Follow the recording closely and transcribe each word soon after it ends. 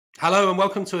Hello and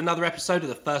welcome to another episode of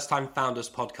the First Time Founders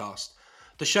podcast,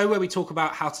 the show where we talk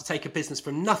about how to take a business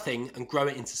from nothing and grow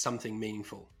it into something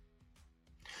meaningful.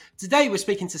 Today we're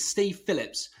speaking to Steve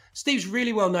Phillips. Steve's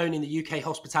really well known in the UK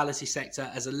hospitality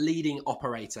sector as a leading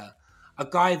operator, a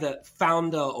guy that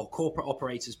founder or corporate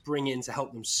operators bring in to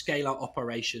help them scale up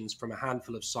operations from a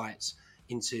handful of sites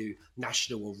into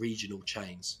national or regional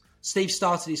chains. Steve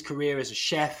started his career as a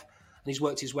chef and he's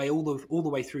worked his way all the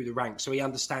way through the ranks, so he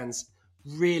understands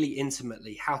really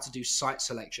intimately how to do site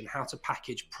selection, how to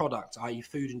package product, i.e.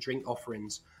 food and drink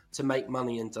offerings, to make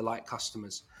money and delight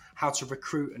customers, how to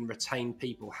recruit and retain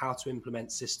people, how to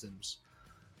implement systems.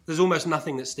 There's almost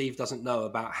nothing that Steve doesn't know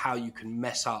about how you can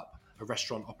mess up a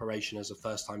restaurant operation as a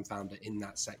first-time founder in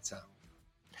that sector.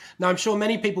 Now, I'm sure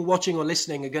many people watching or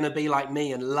listening are going to be like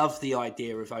me and love the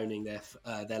idea of owning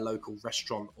their local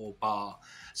restaurant or bar.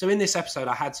 So in this episode,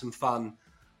 I had some fun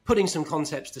putting some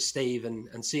concepts to Steve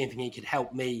and seeing if he could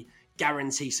help me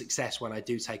guarantee success when I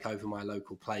do take over my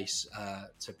local place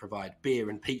to provide beer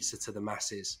and pizza to the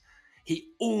masses. He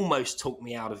almost talked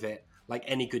me out of it. Like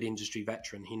any good industry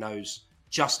veteran, he knows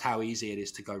just how easy it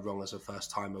is to go wrong as a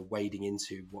first-timer wading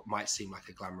into what might seem like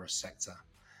a glamorous sector.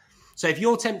 So if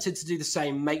you're tempted to do the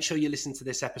same, make sure you listen to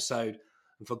this episode.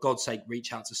 And for God's sake,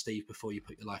 reach out to Steve before you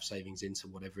put your life savings into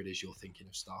whatever it is you're thinking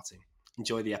of starting.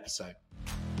 Enjoy the episode.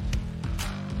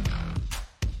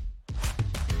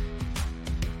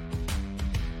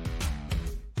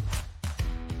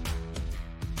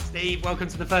 Steve, welcome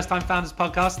to the First Time Founders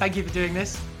podcast. Thank you for doing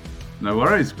this. No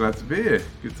worries. Glad to be here.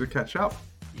 Good to catch up.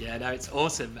 Yeah, no, it's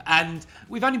awesome. And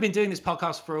we've only been doing this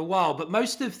podcast for a while, but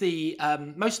most of the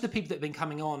people that have been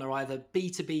coming on are either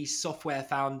B2B software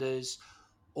founders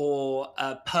or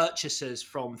purchasers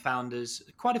from founders.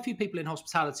 Quite a few people in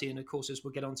hospitality, and of course, as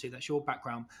we'll get onto, that's your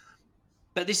background.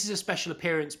 But this is a special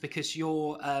appearance because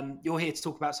you're here to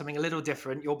talk about something a little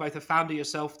different. You're both a founder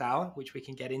yourself now, which we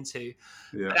can get into.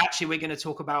 Yeah. But actually, we're going to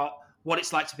talk about what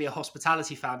it's like to be a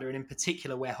hospitality founder, and in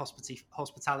particular, where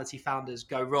hospitality founders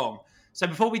go wrong. So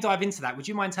before we dive into that, would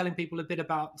you mind telling people a bit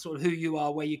about sort of who you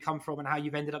are, where you come from, and how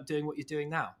you've ended up doing what you're doing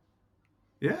now?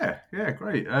 Yeah,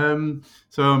 great.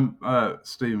 So I'm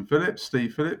Steve Phillips,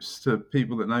 to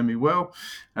people that know me well.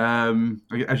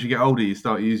 As you get older, you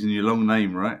start using your long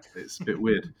name, right? It's a bit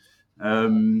weird.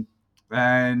 And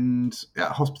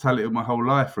hospitality my whole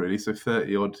life, really. So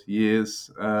 30 odd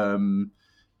years.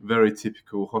 Very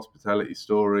typical hospitality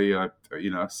story. I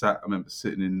remember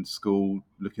sitting in school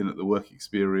looking at the work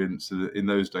experience. In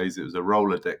those days, it was a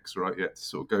Rolodex, right? You had to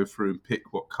sort of go through and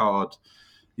pick what card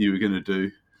you were going to do.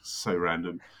 So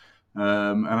random.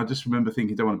 And I just remember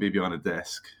thinking, don't want to be behind a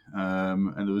desk.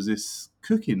 And there was this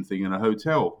cooking thing in a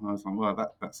hotel. I was like,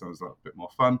 well, that sounds like a bit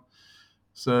more fun.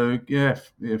 So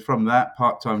from that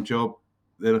part-time job,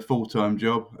 then a full-time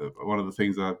job. One of the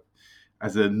things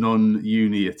as a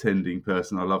non-uni attending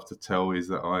person, I love to tell is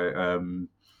that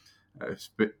it's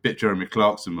a bit Jeremy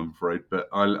Clarkson, I'm afraid, but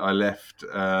I left,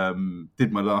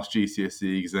 did my last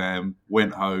GCSE exam,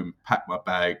 went home, packed my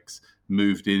bags,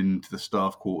 moved into the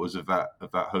staff quarters of that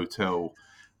hotel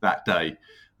that day,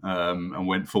 and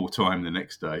went full time the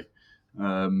next day.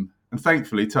 And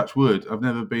thankfully, touch wood, I've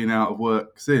never been out of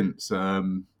work since.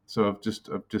 So I've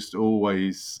just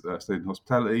always stayed in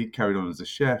hospitality, carried on as a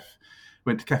chef.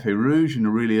 Went to Café Rouge in the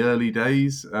really early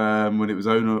days when it was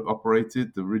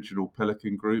owner-operated, the original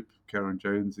Pelican Group, Karen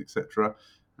Jones, etc.,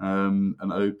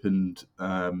 and opened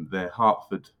their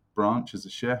Hertford branch as a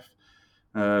chef.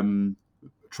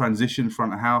 Transitioned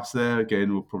front of house there.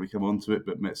 Again, we'll probably come on to it,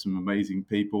 but met some amazing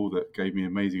people that gave me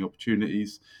amazing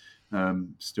opportunities.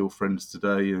 Still friends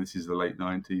today. This is the late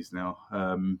 90s now,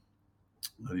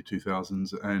 early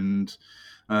 2000s, and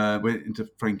went into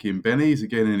Frankie and Benny's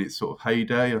again in its sort of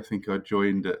heyday. I think I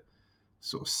joined at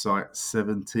sort of site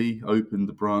 70, opened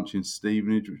the branch in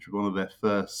Stevenage, which was one of their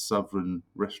first sovereign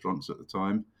restaurants at the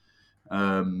time,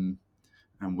 and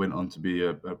went on to be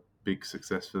a big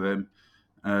success for them.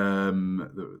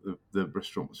 The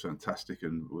restaurant was fantastic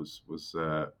and was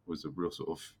a real sort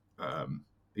of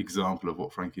example of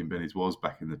what Frankie and Benny's was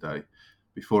back in the day,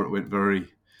 before it went very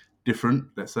different,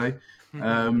 let's say.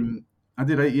 I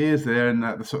did 8 years there, and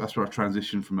that's where I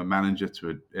transitioned from a manager to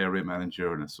an area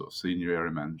manager and a sort of senior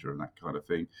area manager and that kind of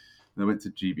thing. And I went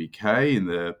to GBK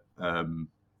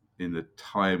in the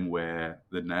time where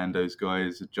the Nando's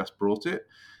guys had just brought it.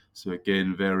 So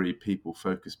again, very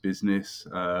people-focused business,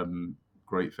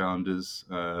 great founders.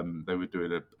 They were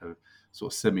doing a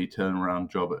sort of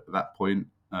semi-turnaround job at that point.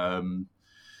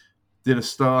 Did a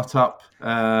startup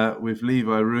with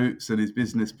Levi Roots and his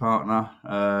business partner,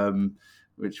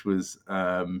 which was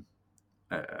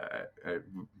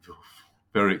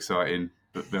very exciting.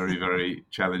 but very, very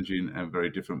challenging and very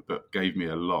different, but gave me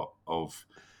a lot of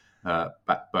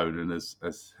backbone. And as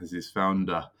his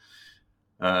founder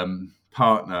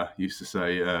partner used to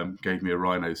say, gave me a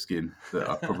rhino skin that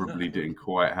I probably didn't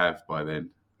quite have by then.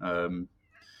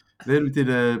 Then we did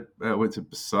went to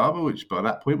Basaba, which by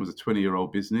that point was a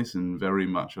 20-year-old business and very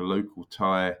much a local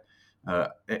Thai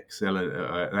XL,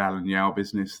 an Alan Yao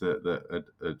business that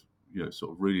had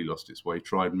sort of really lost its way.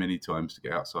 Tried many times to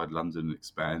get outside London and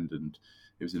expand, and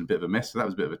it was in a bit of a mess. So that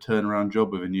was a bit of a turnaround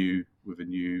job with a new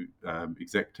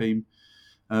exec team,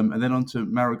 and then on to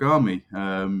Marugami.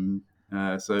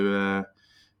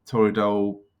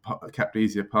 Toradol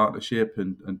Capdesia partnership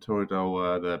and Toradol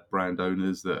are the brand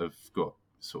owners that have got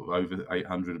sort of over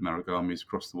 800 Marigamis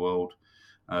across the world,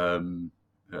 a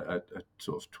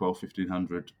sort of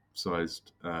 1,100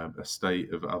 sized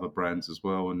estate of other brands as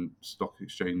well, and stock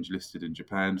exchange listed in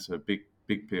Japan. So big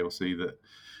PLC that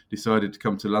decided to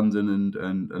come to London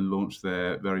and launch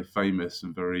their very famous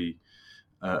and very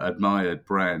admired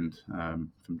brand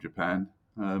from Japan.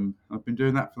 I've been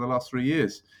doing that for the last 3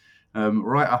 years,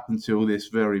 right up until this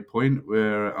very point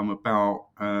where I'm about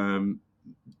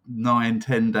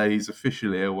 9-10 days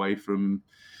officially away from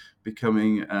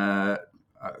becoming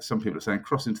some people are saying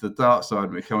crossing to the dark side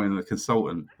and becoming a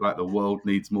consultant. Like the world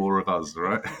needs more of us,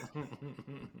 right?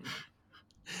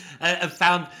 a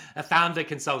founder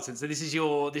consultant. So this is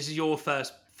your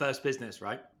first business,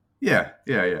 right? Yeah.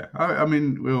 I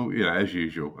mean, well, as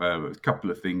usual, a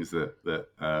couple of things that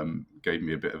gave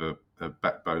me a bit of a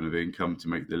backbone of income to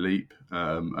make the leap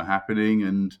are happening,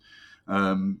 and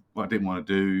what I didn't want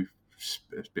to do, it's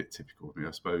a bit typical of me,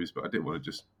 I suppose, but I didn't want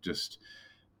to just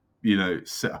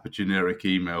set up a generic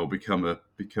email, become a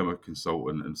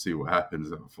consultant, and see what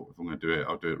happens. I thought if I'm going to do it,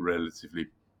 I'll do it relatively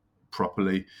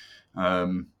properly,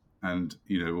 and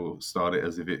we'll start it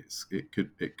as if it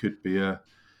could be a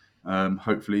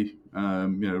hopefully,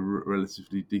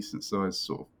 relatively decent sized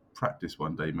sort of practice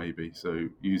one day, maybe. So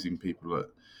using people that,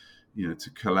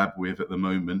 to collab with at the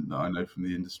moment that I know from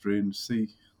the industry and see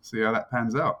how that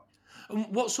pans out.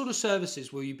 What sort of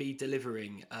services will you be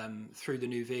delivering through the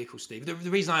new vehicle, Steve? The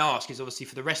reason I ask is obviously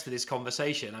for the rest of this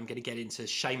conversation, I'm going to get into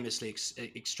shamelessly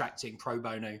extracting pro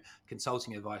bono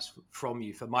consulting advice from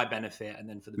you for my benefit and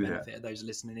then for the benefit of those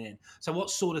listening in. So what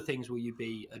sort of things will you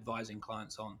be advising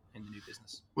clients on in the new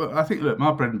business? Well, I think, look,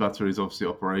 my bread and butter is obviously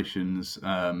operations.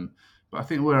 But I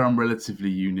think where I'm relatively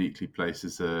uniquely placed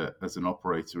as an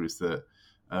operator is that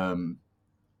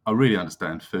I really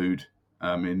understand food.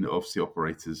 I mean, obviously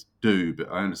operators do,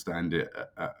 but I understand it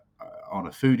on a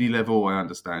foodie level. I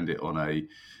understand it on a,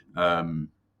 I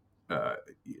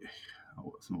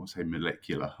wouldn't say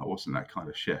molecular. I wasn't that kind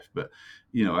of chef, but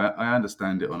I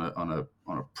understand it on a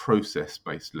process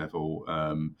based level,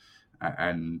 and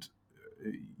I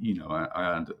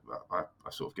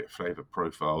sort of get flavour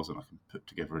profiles and I can put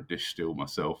together a dish still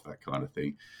myself, that kind of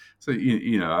thing. So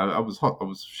I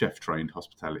was chef trained,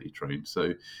 hospitality trained.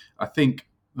 So I think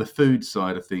the food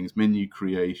side of things, menu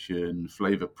creation,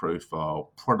 flavour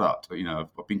profile, product.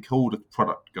 I've been called a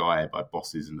product guy by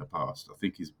bosses in the past. I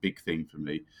think is a big thing for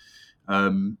me.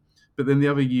 But then the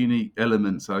other unique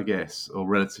elements, I guess, or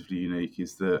relatively unique,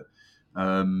 is that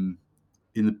in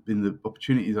the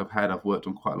opportunities I've had, I've worked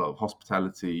on quite a lot of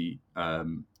hospitality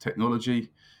technology.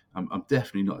 I'm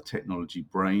definitely not a technology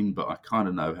brain, but I kind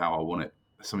of know how I want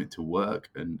something to work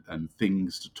and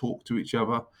things to talk to each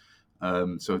other.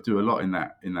 So I do a lot in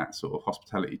that sort of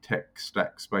hospitality tech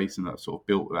stack space, and I've sort of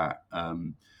built that,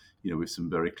 with some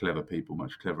very clever people,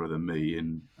 much cleverer than me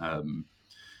in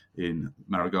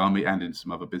Marugami and in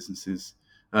some other businesses.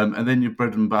 And then your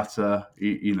bread and butter,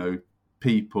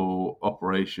 people,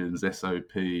 operations,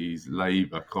 SOPs,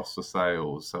 labour, cost of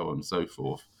sales, so on and so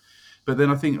forth. But then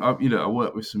I think I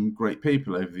work with some great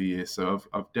people over the years, so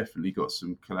I've definitely got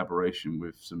some collaboration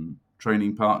with some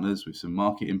training partners, with some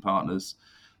marketing partners,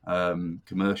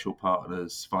 commercial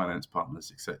partners, finance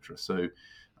partners, etc. So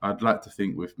I'd like to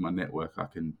think with my network I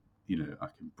can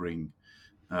bring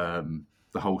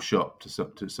the whole shop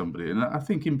to somebody. And I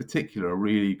think in particular I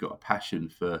really got a passion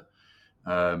for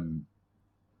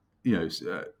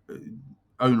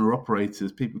owner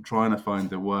operators, people trying to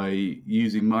find a way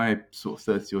using my sort of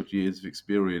 30 odd years of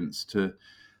experience to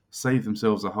save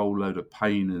themselves a whole load of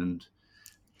pain and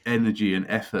energy and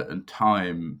effort and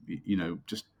time.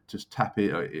 Just tap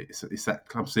it. It's that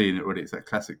I'm seeing it already. It's that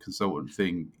classic consultant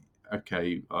thing.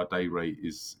 Okay, our day rate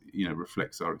is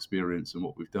reflects our experience and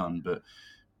what we've done, but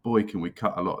boy, can we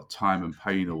cut a lot of time and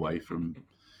pain away from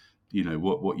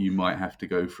what you might have to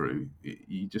go through.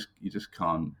 You just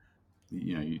can't.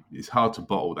 It's hard to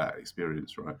bottle that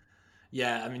experience, right?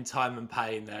 Yeah, I mean, time and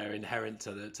pain, they're inherent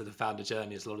to the founder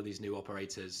journey, as a lot of these new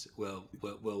operators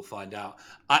will find out.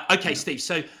 Okay, Yeah. Steve.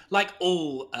 So, like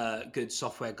all good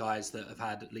software guys that have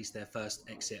had at least their first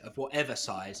exit of whatever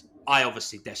size, I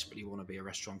obviously desperately want to be a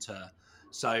restaurateur.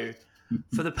 So,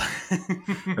 for the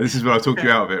This is where I talk you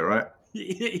out of it, right?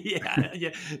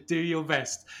 yeah, do your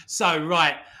best. So,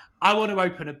 right, I want to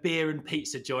open a beer and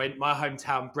pizza joint, my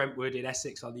hometown Brentwood in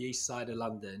Essex on the east side of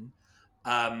London.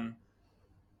 Um,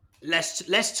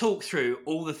 let's talk through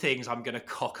all the things I'm going to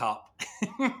cock up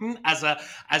as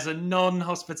a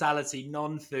non-hospitality,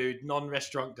 non-food,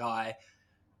 non-restaurant guy.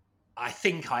 I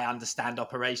think I understand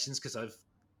operations because I've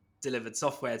delivered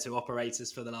software to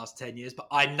operators for the last 10 years, but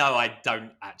I know I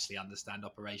don't actually understand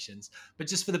operations. But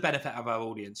just for the benefit of our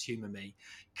audience, humor me.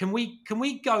 Can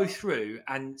we go through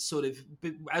and sort of,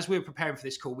 as we were preparing for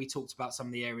this call, we talked about some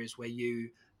of the areas where you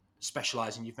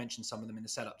specialize, and you've mentioned some of them in the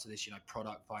setup to this,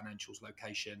 product, financials,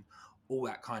 location, all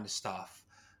that kind of stuff.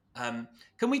 Can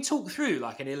we talk through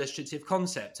like an illustrative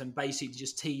concept and basically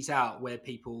just tease out where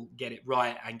people get it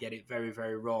right and get it very,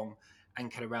 very wrong,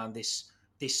 and kind of around this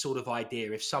sort of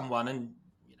idea? If someone, and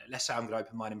let's say I'm going to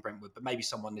open mine in Brentwood, but maybe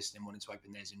someone listening wanted to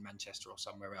open theirs in Manchester or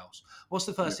somewhere else, what's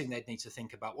the Yeah. first thing they'd need to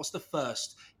think about? What's the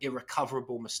first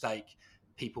irrecoverable mistake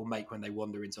people make when they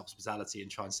wander into hospitality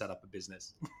and try and set up a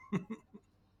business?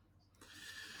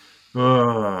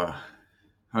 Oh,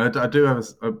 I do have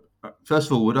first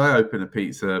of all, would I open a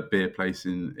pizza beer place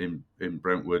in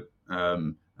Brentwood?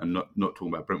 And not talking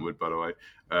about Brentwood, by the way,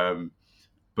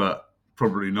 but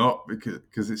probably not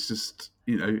because it's just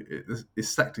it's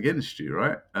stacked against you,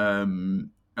 right?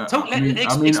 Talk,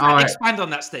 expand on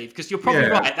that, Steve, because you're probably Yeah,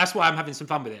 right. That's why I'm having some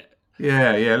fun with it.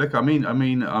 yeah. Look, I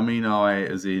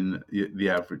as in the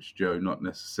average Joe, not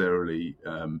necessarily.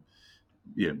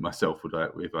 Myself would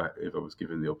if I was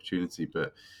given the opportunity.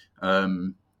 But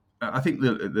I think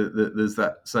there's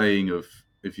that saying of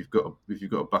if you've got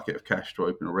a bucket of cash to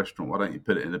open a restaurant, why don't you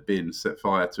put it in a bin, set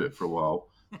fire to it for a while,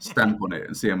 stamp on it,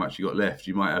 and see how much you got left?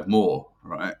 You might have more,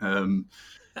 right? You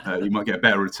might get a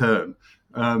better return.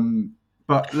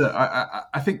 But look,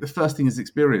 I think the first thing is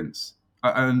experience,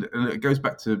 and it goes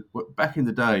back to back in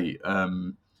the day.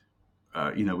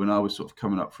 When I was sort of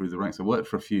coming up through the ranks, I worked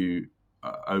for a few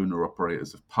owner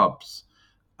operators of pubs,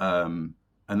 and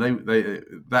they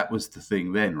that was the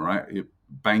thing then, right?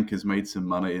 Bankers made some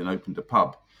money and opened a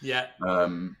pub, Yeah.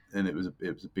 and it was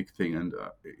a big thing. And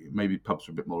maybe pubs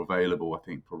were a bit more available, I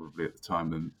think, probably at the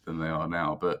time than they are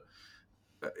now. But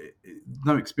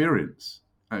no experience.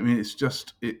 I mean, it's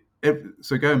just it.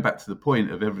 So going back to the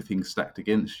point of everything stacked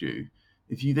against you,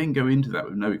 if you then go into that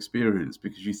with no experience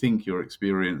because you think your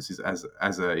experience is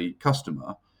as a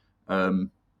customer,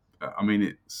 I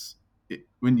mean,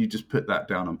 when you just put that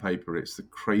down on paper, it's the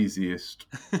craziest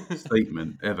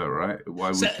statement ever, right?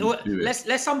 Why So would you do it?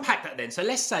 let's unpack that then. So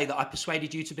let's say that I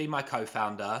persuaded you to be my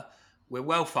co-founder. We're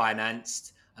well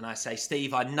financed, and I say,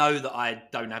 Steve, I know that I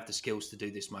don't have the skills to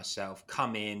do this myself.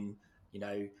 Come in, you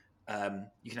know,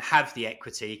 you can have the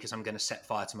equity because I'm going to set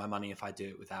fire to my money if I do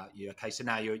it without you. Okay, so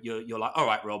now you're like, all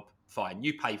right, Rob, fine,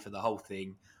 you pay for the whole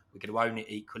thing. We're going to own it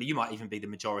equally. You might even be the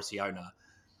majority owner.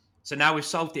 So now we've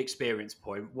solved the experience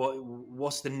point.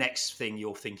 What's the next thing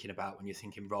you're thinking about when you're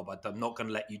thinking, Rob, I'm not going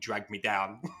to let you drag me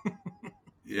down?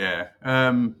 Yeah,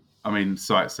 I mean,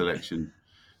 site selection.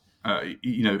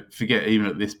 Forget even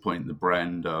at this point the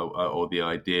brand or the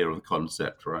idea or the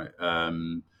concept, right?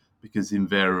 Because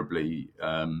invariably,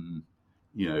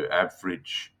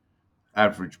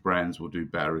 average brands will do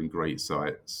better in great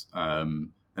sites, and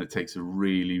it takes a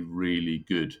really, really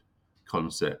good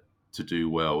concept to do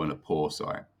well in a poor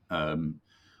site.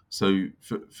 So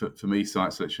for me,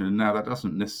 site selection, and now that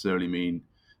doesn't necessarily mean,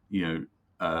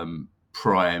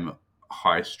 prime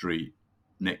high street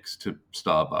next to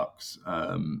Starbucks,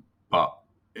 but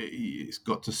it's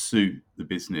got to suit the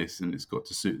business and it's got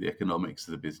to suit the economics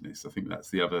of the business. I think that's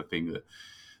the other thing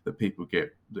that people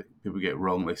get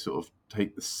wrong. They sort of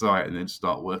take the site and then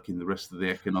start working the rest of the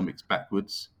economics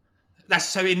backwards. That's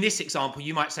so. In this example,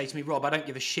 you might say to me, Rob, I don't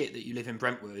give a shit that you live in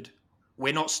Brentwood.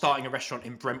 We're not starting a restaurant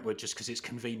in Brentwood just because it's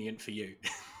convenient for you.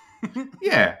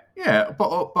 Yeah, but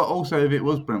also if it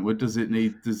was Brentwood, does it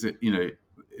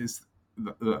is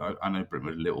I know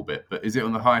Brentwood a little bit, but is it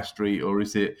on the high street or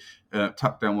is it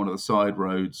tucked down one of the side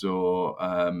roads, or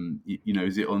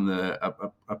is it on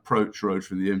the approach road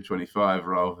from the M25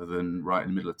 rather than right in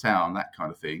the middle of town, that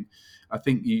kind of thing? I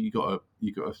think you got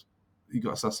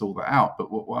to suss all that out.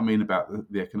 But what I mean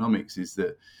about the economics is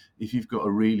that if you've got a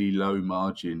really low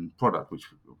margin product, which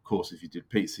of course if you did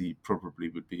pizza you probably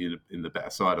would be in the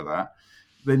better side of that,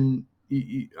 then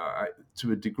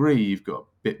to a degree, you've got a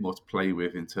bit more to play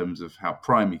with in terms of how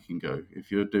prime you can go.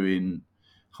 If you're doing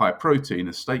high protein,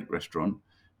 a steak restaurant,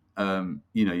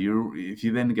 if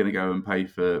you're then going to go and pay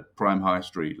for prime high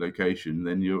street location,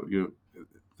 then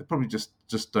they probably just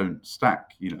don't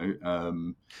stack.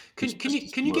 Can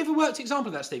you give a worked example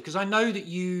of that, Steve? Because I know that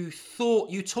you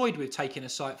toyed with taking a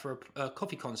site for a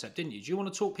coffee concept, didn't you? Do you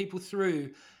want to talk people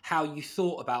through how you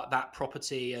thought about that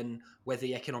property and whether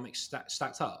the economics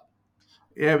stacked up?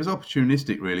 Yeah, it was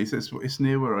opportunistic, really. So it's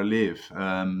near where I live,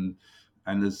 and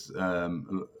there's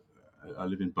I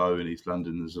live in Bow in East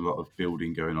London. There's a lot of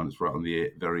building going on. It's right on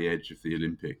the very edge of the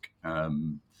Olympic,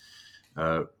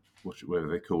 whatever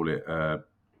they call it,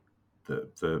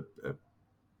 the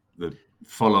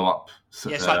follow up.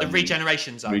 Yeah, it's like the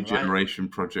regeneration zone, regeneration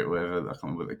right? Project, whatever, I can't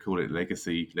remember what they call it,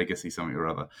 legacy something or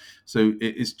other. So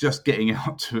it's just getting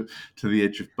out to the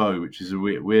edge of Bow, which is a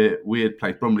weird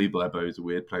place. Bromley by Bow is a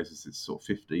weird place. It's sort of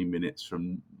 15 minutes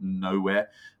from nowhere,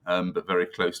 but very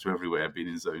close to everywhere. I've been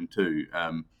in zone 2,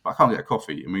 but I can't get a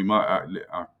coffee. And we might,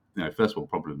 first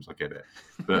world problems, I get it,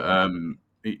 but I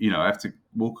have to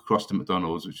walk across to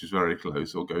McDonald's, which is very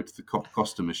close, or go to the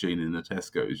Costa machine in the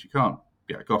Tesco's. You can't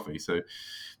get a coffee. So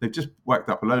they've just whacked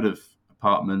up a load of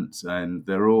apartments, and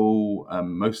they're all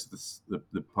most of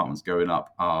the apartments going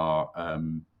up are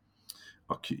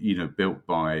built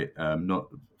by not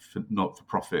for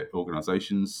profit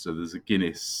organisations. So there's a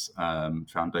Guinness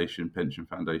foundation, pension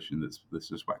foundation that's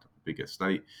just whacked up a big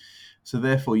estate. So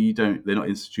therefore, they're not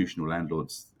institutional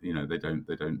landlords. They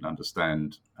don't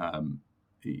understand how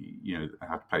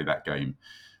to play that game.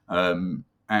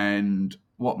 And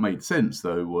what made sense,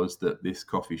 though, was that this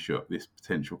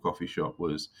potential coffee shop,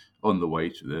 was on the way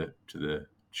to the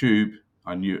tube.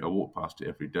 I walked past it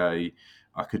every day.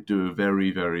 I could do a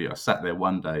very, very. I sat there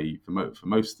one day for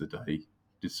most of the day,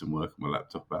 did some work on my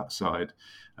laptop outside,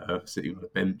 sitting on a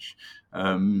bench,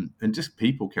 and just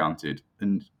people counted,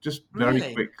 and just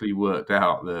very quickly worked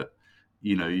out that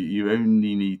you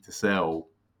only need to sell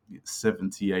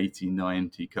 70, 80,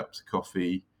 90 cups of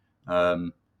coffee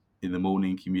in the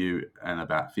morning commute, and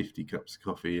about 50 cups of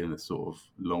coffee in a sort of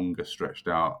longer stretched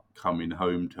out coming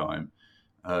home time,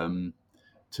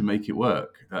 to make it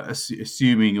work,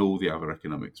 assuming all the other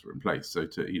economics were in place. So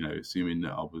assuming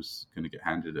that I was going to get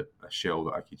handed a shell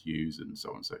that I could use, and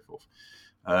so on and so forth.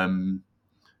 And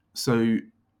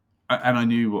I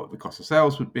knew what the cost of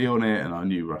sales would be on it, and I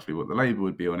knew roughly what the labour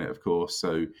would be on it, of course.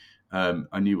 So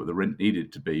I knew what the rent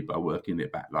needed to be by working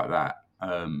it back like that.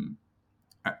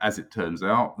 As it turns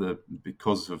out,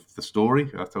 because of the story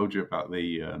I told you about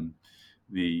the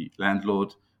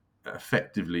landlord,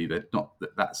 effectively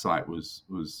that site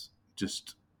was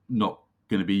just not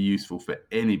going to be useful for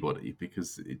anybody,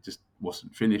 because it just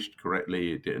wasn't finished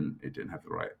correctly. It didn't have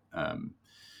the right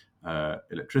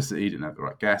electricity, didn't have the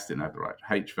right gas, didn't have the right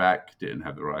HVAC, didn't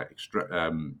have the right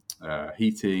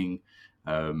heating,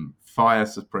 fire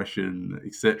suppression,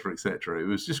 etc., etc. It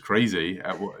was just crazy.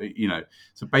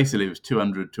 So basically it was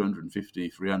 200, 250,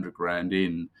 300 grand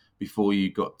in before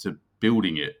you got to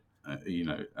building it,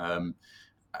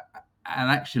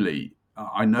 and actually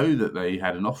I know that they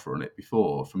had an offer on it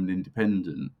before from an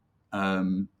independent.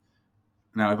 Now,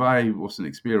 if I wasn't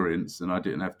experienced and I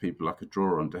didn't have people I could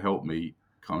draw on to help me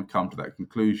kind of come to that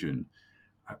conclusion,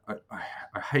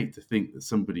 I hate to think that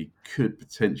somebody could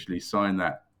potentially sign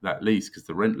that lease because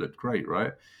the rent looked great,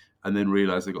 right? And then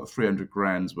realize they got 300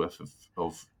 grand's worth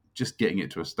of just getting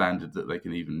it to a standard that they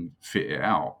can even fit it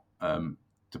out.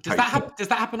 Does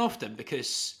that happen often?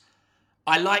 Because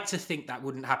I like to think that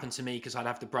wouldn't happen to me, because I'd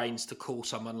have the brains to call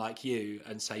someone like you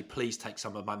and say, please take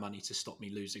some of my money to stop me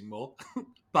losing more.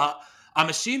 But I'm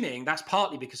assuming that's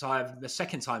partly because I'm a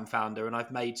second-time founder and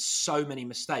I've made so many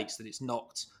mistakes that it's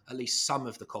knocked at least some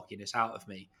of the cockiness out of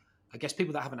me. I guess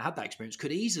people that haven't had that experience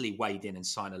could easily wade in and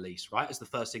sign a lease, right? As the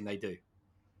first thing they do.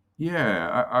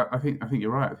 Yeah, I think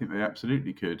you're right. I think they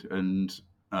absolutely could, and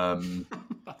I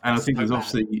think there's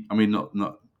obviously, I mean,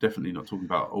 not definitely not talking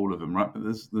about all of them, right? But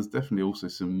there's definitely also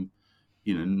some,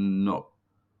 not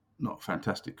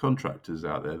fantastic contractors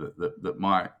out there that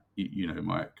might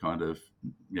kind of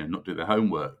not do their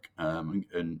homework,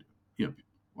 and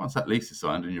once that lease is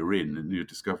signed and you're in and you're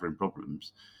discovering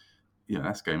problems,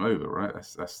 that's game over, right?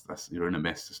 That's you're in a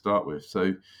mess to start with.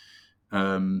 So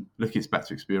look, it's back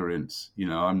to experience.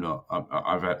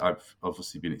 I've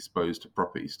obviously been exposed to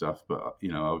property stuff, but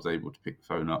I was able to pick the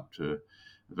phone up to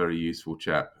a very useful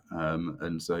chap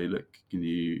and say, look, can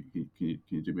you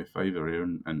do me a favour here?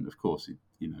 And of course,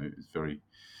 it's very,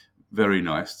 very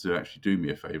nice to actually do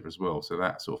me a favour as well. So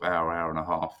that sort of hour and a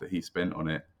half that he spent on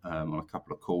it, on a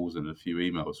couple of calls and a few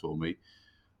emails for me,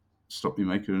 stopped me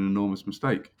making an enormous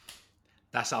mistake.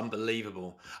 That's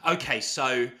unbelievable. Okay,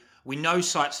 so we know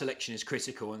site selection is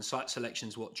critical, and site selection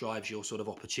is what drives your sort of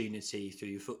opportunity through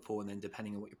your footfall, and then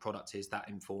depending on what your product is, that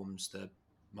informs the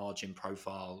margin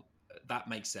profile. That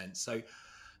makes sense. So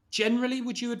generally,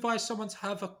 would you advise someone to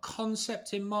have a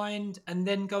concept in mind and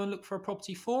then go and look for a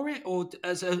property for it? Or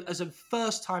as a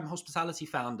first time hospitality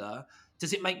founder,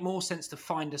 does it make more sense to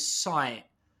find a site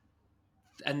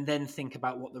and then think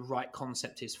about what the right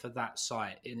concept is for that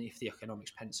site and if the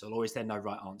economics pencil, or is there no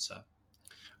right answer?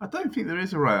 I don't think there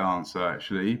is a right answer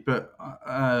actually, but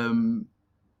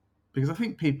because I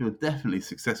think people are definitely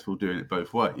successful doing it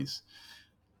both ways.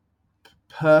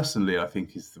 Personally, I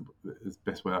think is the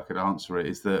best way I could answer it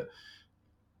is that,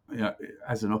 you know,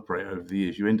 as an operator over the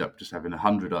years, you end up just having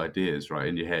 100 ideas right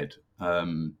in your head,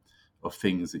 of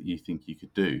things that you think you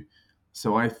could do.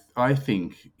 So I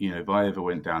think, you know, if I ever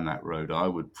went down that road, I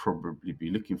would probably be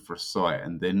looking for a site,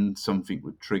 and then something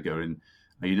would trigger, and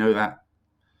you know that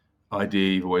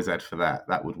idea you've always had for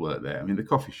that would work there. I mean, the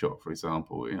coffee shop, for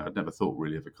example, you know, I'd never thought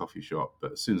really of a coffee shop,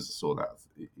 but as soon as I saw that,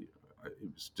 it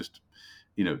was just,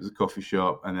 you know, it was a coffee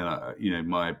shop, and then you know,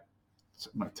 my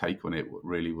take on it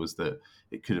really was that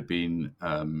it could have been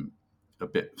a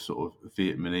bit sort of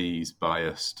Vietnamese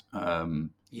biased,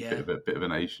 Yeah. a bit of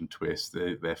an Asian twist.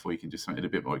 Therefore, you can do something a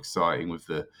bit more exciting with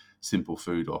the simple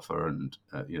food offer, and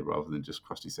you know, rather than just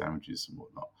crusty sandwiches and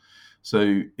whatnot.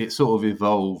 So it sort of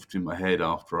evolved in my head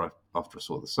after I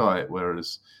saw the site.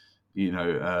 Whereas, you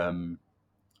know,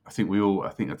 I think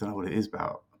I don't know what it is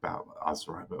about us,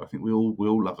 right? But I think we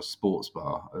all love a sports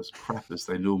bar, as crap as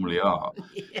they normally are.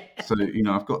 Yeah. So, you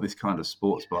know, I've got this kind of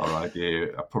sports bar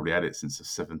idea. I've probably had it since I was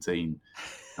 17.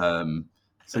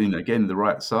 So, you know, again, the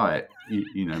right site,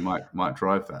 you know, might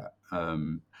drive that.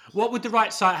 What would the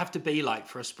right site have to be like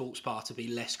for a sports bar to be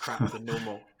less crap than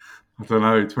normal? I don't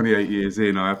know. 28 years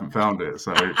in, I haven't found it,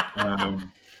 so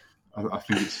I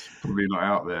think it's probably not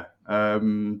out there.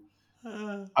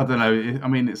 I don't know. I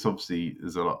mean, it's obviously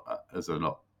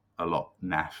a lot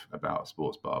naff about a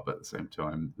sports bar, but at the same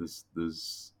time,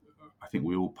 there's I think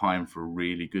we all pine for a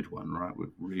really good one, right? With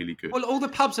really good. Well, all the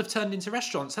pubs have turned into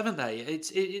restaurants, haven't they?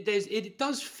 It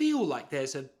does feel like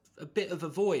there's a bit of a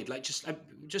void, like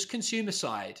just consumer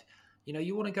side. You know,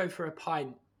 you want to go for a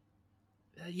pint.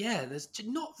 Yeah, there's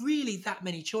not really that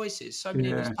many choices. So many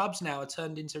of these Yeah, pubs now are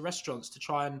turned into restaurants to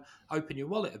try and open your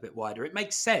wallet a bit wider. It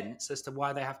makes sense as to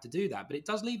why they have to do that, but it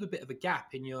does leave a bit of a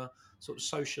gap in your sort of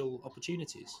social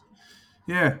opportunities.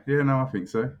 yeah. No, I think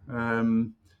so.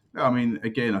 No, I mean,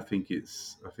 again, I think a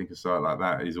site like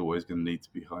that is always going to need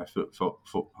to be high footfall.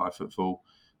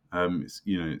 It's,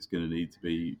 you know, it's going to need to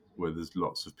be where there's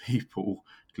lots of people.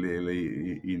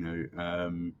 Clearly, you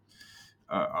know.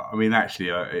 I mean, actually,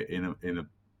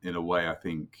 in a way, I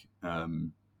think,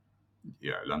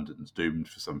 you know, London's doomed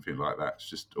for something like that. It's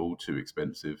just all too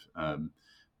expensive.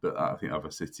 But I think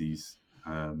other cities,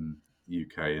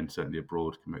 UK and certainly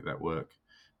abroad, can make that work.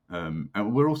 And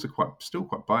we're also still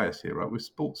quite biased here, right? We're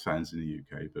sports fans in the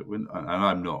UK, but and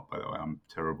I'm not, by the way. I'm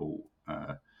terrible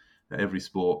at every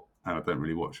sport, and I don't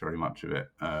really watch very much of it.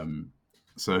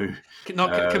 So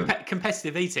Not um,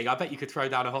 competitive eating. I bet you could throw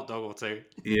down a hot dog or two.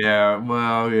 yeah,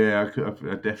 well, yeah,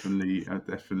 I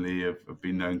definitely have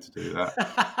been known to do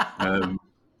that. Um,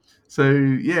 so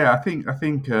yeah, I think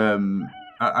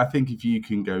if you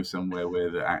can go somewhere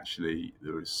where actually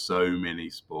there is so many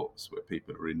sports where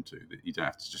people are into that you don't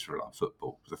have to just rely on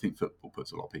football, because I think football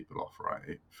puts a lot of people off,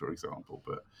 right? For example,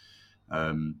 but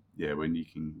yeah, when you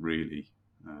can really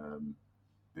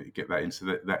get that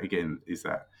into that again, is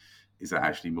that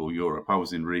actually more Europe? I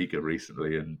was in Riga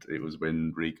recently, and it was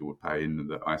when Riga were playing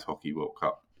the Ice Hockey World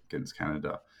Cup against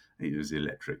Canada. It was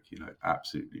electric, you know,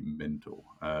 absolutely mental.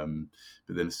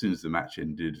 But then as soon as the match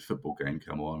ended, a football game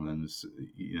come on, and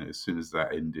you know, as soon as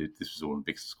that ended, this was all on a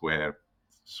big square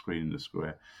screen in the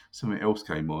square. Something else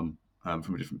came on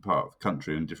from a different part of the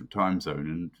country and a different time zone,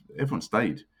 and everyone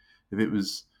stayed. If it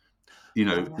was, you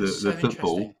know, Oh, that's the so interesting.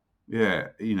 football, yeah,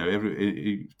 you know,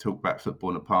 you talk about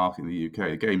football in a park in the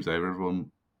UK, the game's over,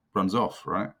 everyone runs off,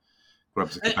 right?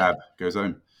 Grabs a Uh, kebab, goes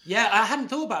home. Yeah, I hadn't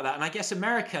thought about that. And I guess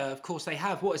America, of course, they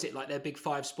have, what is it, like their big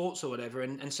five sports or whatever.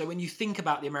 And so when you think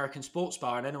about the American sports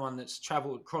bar, and anyone that's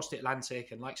traveled across the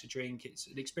Atlantic and likes a drink, it's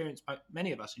an experience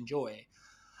many of us enjoy.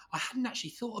 I hadn't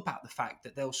actually thought about the fact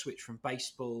that they'll switch from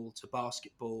baseball to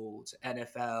basketball to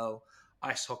NFL,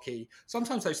 ice hockey.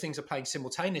 Sometimes those things are playing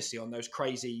simultaneously on those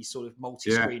crazy sort of Yeah,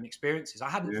 multi-screen experiences. I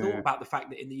hadn't thought yeah, about the fact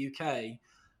that in the UK,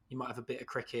 you might have a bit of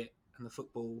cricket and the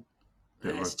football.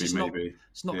 bit It's rugby just not, maybe.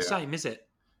 it's not the Yeah, same, is it?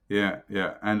 yeah,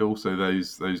 and also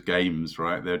those games,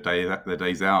 right? Their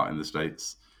days out in the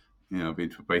States. You know, I've been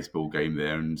to a baseball game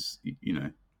there, and you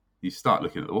know, you start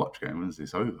looking at the watch going, when's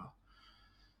this over?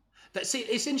 See,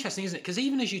 it's interesting, isn't it? Because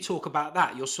even as you talk about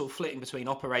that, you're sort of flitting between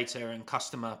operator and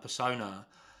customer persona.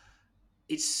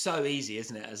 It's so easy,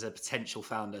 isn't it, as a potential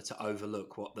founder to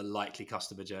overlook what the likely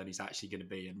customer journey is actually going to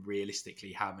be, and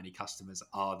realistically, how many customers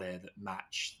are there that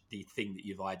match the thing that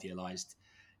you've idealized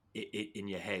in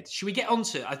your head. Should we get on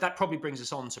to that? Probably brings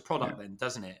us on to product then,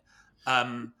 doesn't it?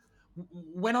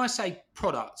 When I say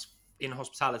product in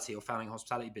hospitality or founding a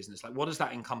hospitality business, like what does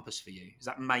that encompass for you? Is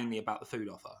that mainly about the food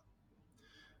offer?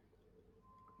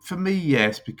 For me,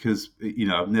 yes, because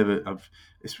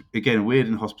it's again weird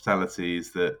in hospitality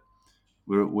is that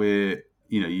we're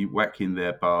you whack in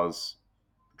there bars,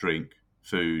 drink,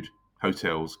 food,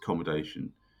 hotels,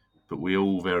 accommodation, but we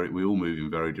all move in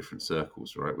very different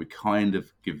circles, right? We kind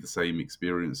of give the same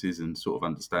experiences and sort of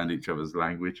understand each other's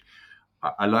language.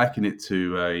 I liken it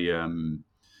to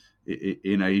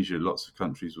in Asia, lots of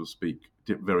countries will speak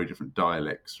very different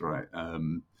dialects, right?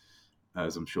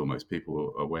 As I'm sure most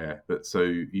people are aware. But so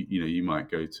you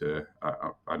might go to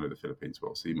I know the Philippines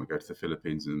well, so you might go to the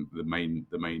Philippines and the main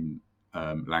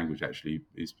language actually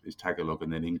is Tagalog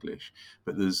and then English.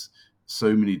 But there's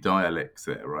so many dialects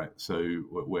there, right? So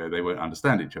where they won't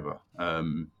understand each other,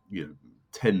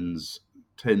 tens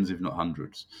if not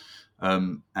hundreds,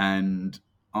 and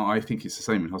I think it's the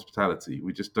same in hospitality.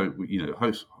 We just don't,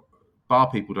 bar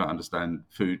people don't understand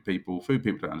food people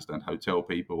don't understand hotel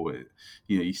people.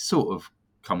 You sort of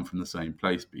come from the same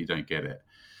place, but you don't get it.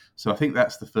 So I think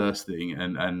that's the first thing,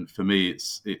 and for me,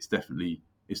 it's definitely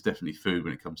food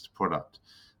when it comes to product.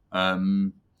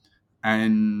 And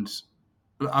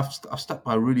I've stuck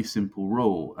by a really simple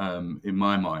rule in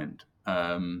my mind,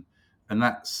 and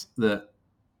that's that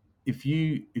if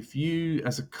you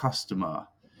as a customer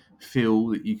feel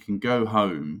that you can go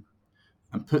home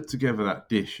and put together that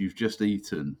dish you've just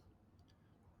eaten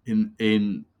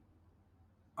in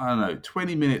I don't know,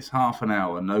 20 minutes, half an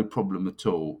hour, no problem at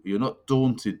all. You're not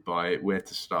daunted by it, where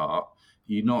to start.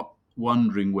 You're not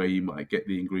wondering where you might get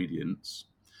the ingredients.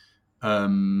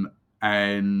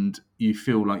 And you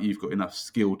feel like you've got enough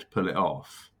skill to pull it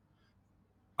off.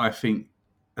 I think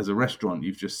as a restaurant,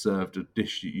 you've just served a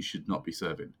dish that you should not be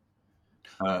serving.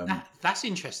 That's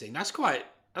interesting. That's quite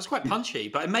punchy,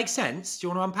 but it makes sense. Do you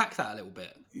want to unpack that a little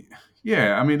bit?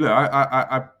 Yeah, I mean, look,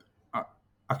 I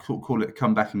call it a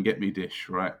come back and get me dish,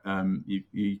 right?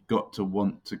 You got to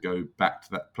want to go back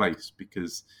to that place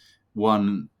because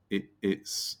one,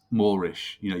 it's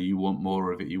moreish. You want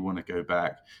more of it. You want to go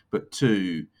back. But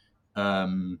two,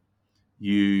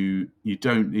 you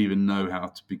don't even know how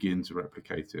to begin to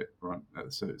replicate it, right?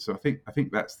 So I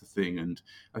think that's the thing. And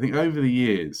I think over the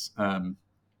years,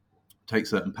 take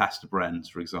certain pasta brands,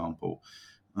 for example,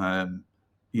 in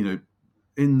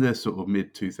the sort of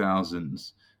mid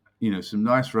 2000s, some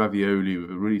nice ravioli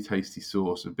with a really tasty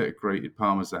sauce, a bit of grated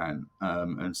parmesan,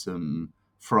 and some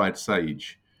fried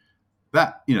sage.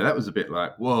 That was a bit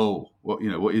like, whoa,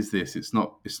 what is this? It's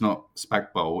not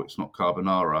spag bowl, it's not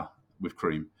carbonara with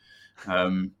cream.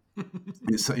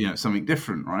 It's something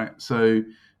different, right? So,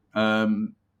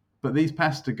 but these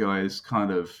pasta guys kind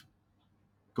of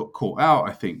got caught out,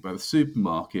 I think, by the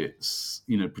supermarkets,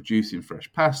 producing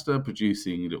fresh pasta,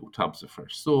 producing little tubs of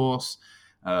fresh sauce.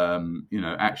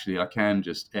 Actually, I can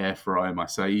just air fry my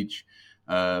sage,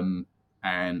 and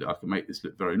I can make this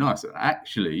look very nice. And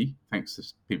actually, thanks to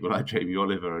people like Jamie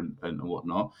Oliver and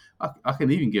whatnot, I can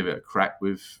even give it a crack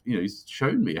with, he's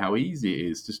shown me how easy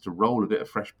it is just to roll a bit of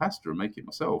fresh pasta and make it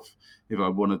myself if I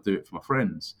want to do it for my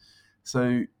friends.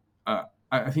 So I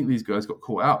think these guys got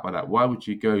caught out by that. Why would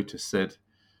you go to said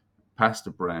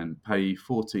pasta brand, pay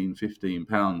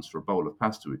 £14-15 for a bowl of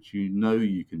pasta, which you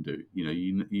can do.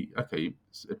 Okay,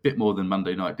 it's a bit more than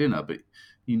Monday night dinner, but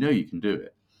you can do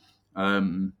it.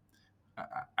 And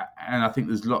I think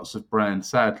there's lots of brands,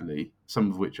 sadly,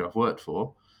 some of which I've worked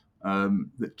for,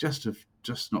 that just have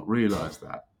not realised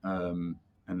that, and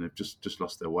they've just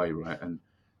lost their way, right? And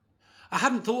I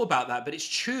hadn't thought about that, but it's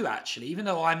true actually. Even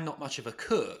though I'm not much of a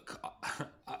cook,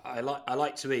 I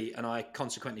like to eat, and I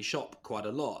consequently shop quite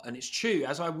a lot. And it's true,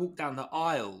 as I walk down the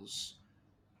aisles,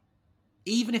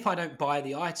 even if I don't buy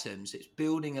the items, it's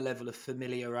building a level of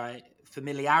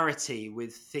familiarity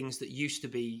with things that used to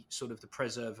be sort of the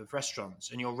preserve of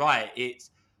restaurants. And you're right, it's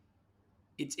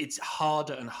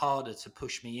harder and harder to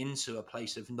push me into a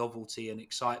place of novelty and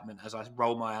excitement as I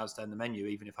roll my eyes down the menu,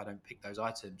 even if I don't pick those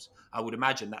items. I would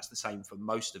imagine that's the same for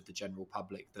most of the general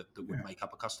public that would make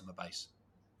up a customer base.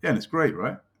 Yeah, and it's great,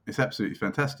 right? It's absolutely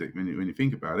fantastic when you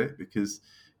think about it, because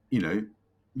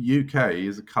UK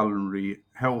is a culinary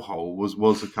hellhole.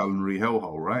 Was a culinary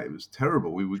hellhole, right? It was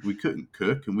terrible. We couldn't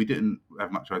cook, and we didn't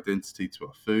have much identity to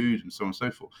our food, and so on and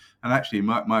so forth. And actually,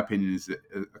 my opinion is that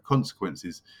a consequence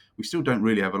is we still don't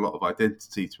really have a lot of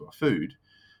identity to our food.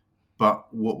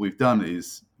 But what we've done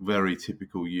is very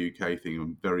typical UK thing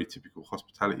and very typical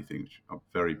hospitality thing, which I'm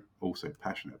very also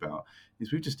passionate about,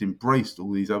 is we've just embraced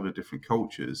all these other different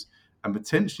cultures and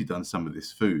potentially done some of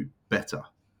this food better,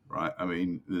 right? I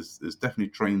mean, there's definitely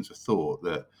trains of thought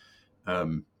that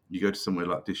you go to somewhere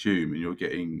like Dishoom and you're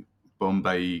getting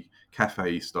Bombay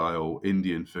cafe style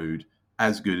Indian food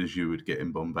as good as you would get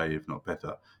in Bombay, if not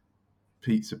better.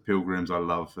 Pizza Pilgrims I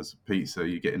love as a pizza.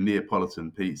 You get a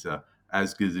Neapolitan pizza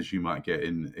as good as you might get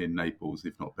in Naples,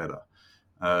 if not better.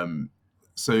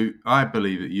 So I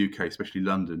believe that UK, especially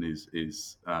London,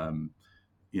 is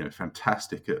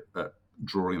fantastic at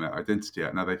drawing that identity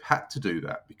out. Now they've had to do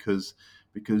that because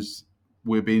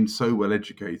we're being so well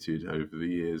educated over the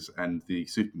years, and the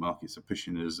supermarkets are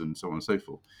pushing us, and so on and so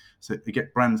forth. So again,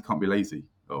 brands can't be lazy,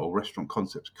 or restaurant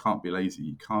concepts can't be lazy.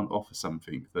 You can't offer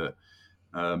something that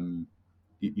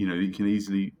you can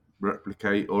easily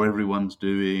replicate, or everyone's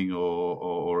doing,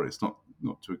 or it's not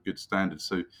to a good standard.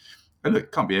 So, and look,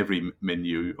 it can't be every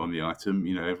menu on the item.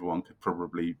 Everyone could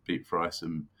probably deep fry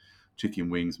some chicken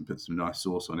wings and put some nice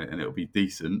sauce on it, and it'll be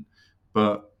decent.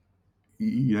 But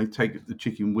take the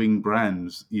chicken wing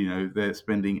brands. They're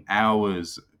spending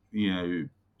hours,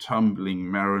 tumbling,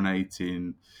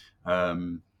 marinating,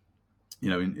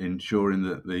 ensuring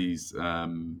that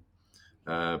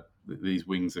these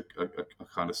wings are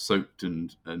kind of soaked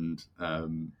and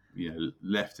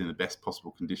left in the best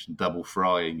possible condition, double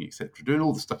frying, etc. Doing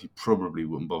all the stuff you probably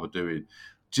wouldn't bother doing,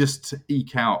 just to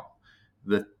eke out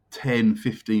the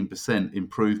 10-15%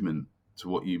 improvement to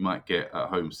what you might get at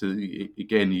home. So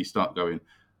again, you start going,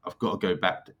 I've got to go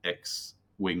back to X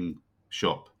wing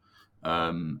shop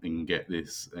and get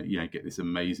this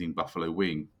amazing buffalo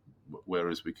wing.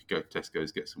 Whereas we could go to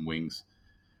Tesco's, get some wings,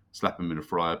 slap them in a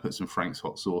fryer, put some Frank's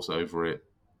hot sauce over it.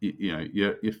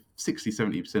 You're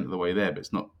 60-70% of the way there, but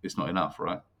it's not enough,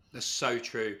 right? That's so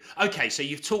true. Okay, so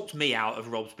you've talked me out of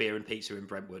Rob's Beer and Pizza in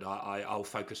Brentwood. I'll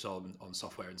focus on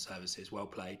software and services. Well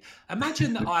played.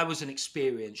 Imagine that I was an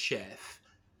experienced chef.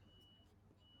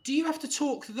 Do you have to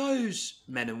talk those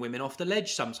men and women off the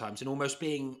ledge sometimes, and almost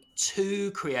being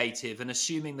too creative and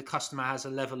assuming the customer has a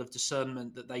level of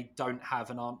discernment that they don't have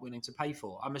and aren't willing to pay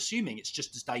for? I'm assuming it's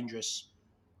just as dangerous,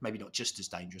 maybe not just as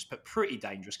dangerous, but pretty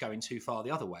dangerous going too far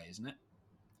the other way, isn't it?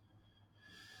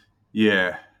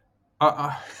 Yeah.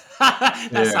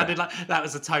 That sounded like that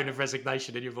was a tone of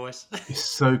resignation in your voice. It's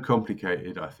so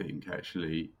complicated, I think,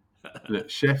 actually. Look,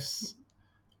 chefs,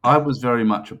 I was very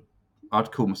much,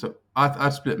 I'd call myself,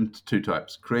 I'd split them into two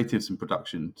types, creatives and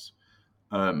productions.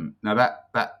 Now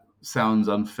that sounds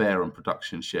unfair on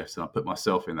production chefs, and I put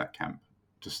myself in that camp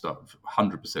to start,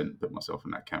 100% put myself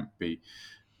in that camp. Be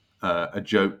a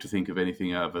joke to think of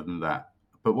anything other than that.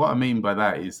 But what I mean by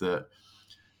that is that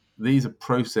these are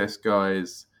process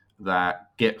guys that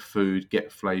get food,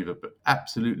 get flavor, but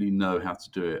absolutely know how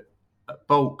to do it at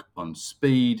bulk, on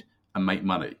speed, and make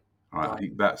money. Right? I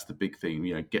think that's the big thing.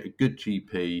 Get a good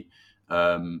GP,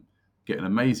 get an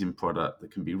amazing product that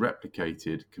can be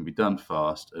replicated, can be done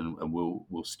fast, and will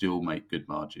still make good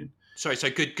margin. Sorry,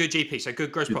 so good GP, so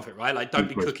good gross profit, right? Like, don't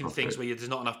be cooking things where there's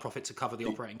not enough profit to cover the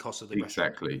operating costs of the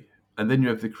restaurant. Exactly. And then you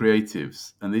have the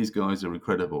creatives, and these guys are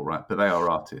incredible, right? But they are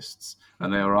artists,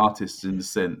 and they are artists in the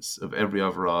sense of every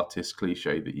other artist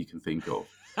cliche that you can think of.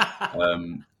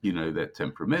 They're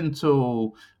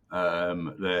temperamental,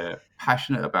 they're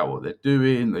passionate about what they're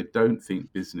doing, they don't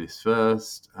think business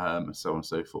first, and so on and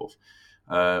so forth.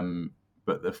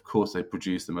 But of course, they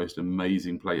produce the most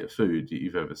amazing plate of food that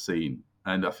you've ever seen.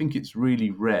 And I think it's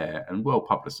really rare and well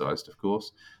publicized, of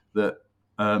course, that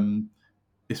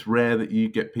it's rare that you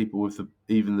get people with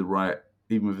even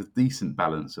with a decent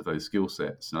balance of those skill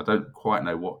sets. And I don't quite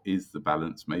know what is the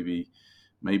balance. Maybe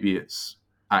it's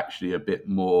actually a bit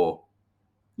more.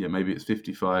 Maybe it's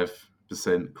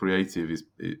 55% creative, is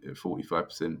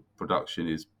 45% production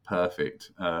is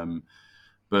perfect.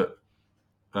 But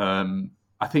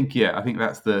I think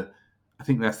that's the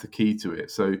key to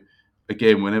it. So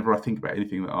again, whenever I think about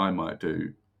anything that I might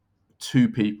do, two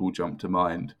people jump to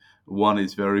mind. One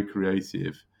is very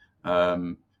creative,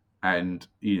 and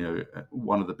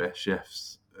one of the best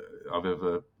chefs I've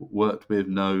ever worked with,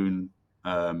 known.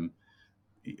 I'm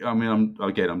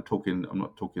talking. I'm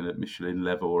not talking at Michelin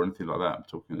level or anything like that. I'm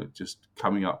talking at just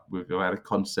coming up with. I had a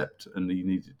concept, and he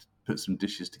needed to put some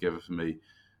dishes together for me.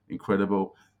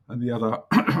 Incredible. And the other,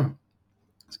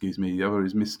 excuse me, the other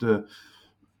is Mr.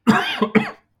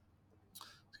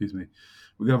 excuse me.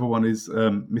 Well, the other one is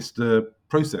Mr.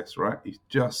 Process, right? He's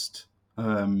just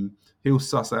he'll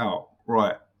suss out,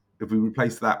 right, if we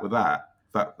replace that with that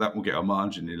will get our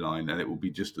margin in line and it will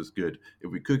be just as good.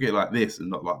 If we cook it like this and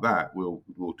not like that, we'll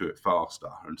do it faster,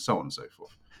 and so on and so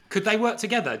forth. Could they work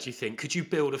together, do you think? Could you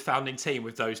build a founding team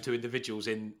with those two individuals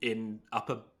in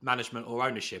upper management or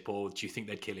ownership, or do you think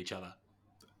they'd kill each other?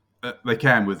 They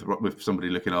can with somebody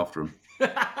looking after them.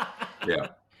 Yeah,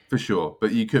 for sure.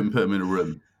 But you couldn't put them in a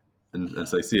room and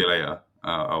say, see you later.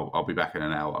 I'll be back in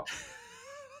an hour.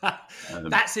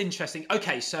 That's interesting.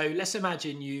 Okay, so let's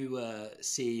imagine you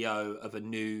CEO of a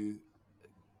new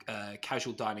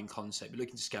casual dining concept. You're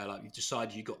looking to scale up. You've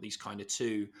decided you've got these kind of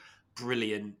two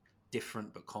brilliant,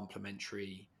 different but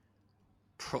complementary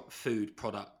food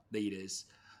product leaders.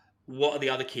 What are the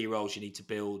other key roles you need to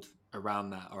build around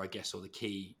that, or the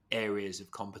key areas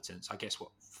of competence? I guess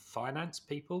finance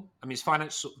people? I mean, is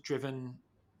finance sort of driven?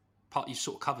 You've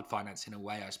sort of covered finance in a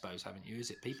way, I suppose, haven't you?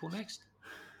 Is it people next?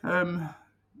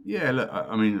 Yeah, look,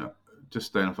 I mean, just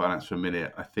staying on finance for a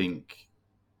minute, I think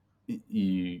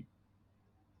the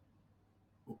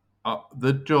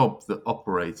job that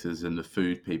operators and the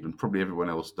food people and probably everyone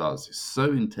else does is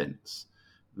so intense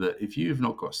that if you've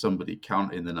not got somebody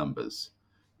counting the numbers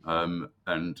and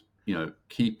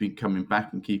coming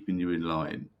back and keeping you in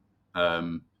line,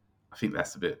 I think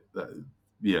that's a bit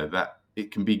that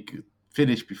it can be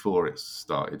finished before it's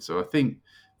started. So I think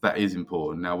that is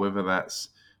important. Now, whether that's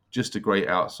just a great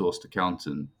outsourced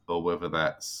accountant or whether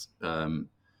that's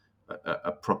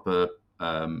a proper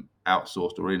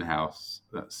outsourced or in-house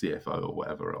CFO or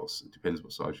whatever else, it depends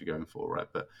what size you're going for, right?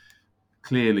 But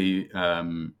clearly,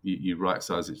 you right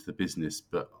size it to the business,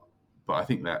 but I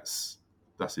think that's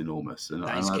enormous. And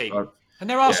that is key. And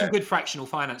there are some good fractional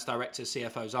finance directors,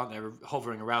 CFOs, aren't there,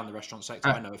 hovering around the restaurant sector?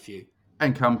 I know a few.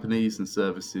 And companies and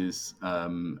services,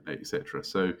 etc.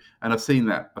 So, and I've seen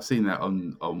that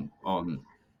on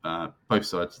both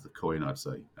sides of the coin, I'd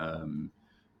say.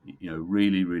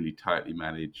 Really, really tightly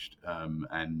managed,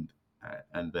 and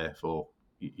therefore,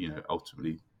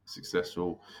 ultimately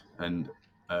successful, and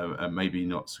maybe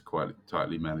not so quite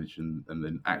tightly managed, and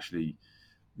then actually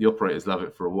the operators love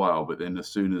it for a while, but then as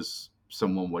soon as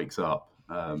someone wakes up,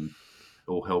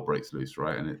 all hell breaks loose,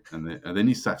 right? And then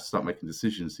you start making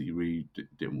decisions that you really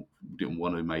didn't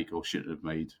want to make or shouldn't have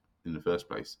made in the first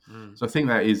place. So I think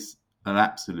that is an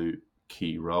absolute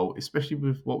key role, especially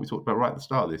with what we talked about right at the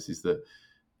start of this, is that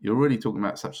you're really talking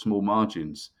about such small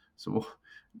margins. So,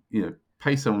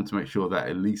 pay someone to make sure that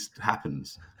at least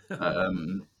happens.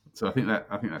 So I think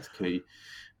that's key.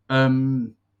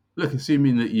 Look,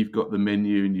 assuming that you've got the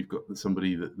menu and you've got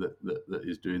somebody that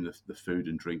is doing the food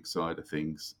and drink side of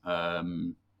things.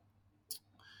 I'm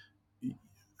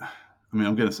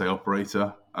going to say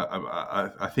operator.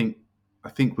 I think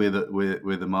we're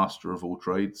the master of all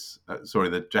trades.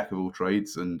 The jack of all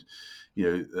trades, and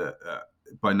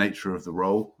by nature of the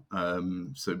role.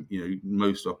 So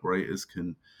most operators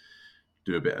can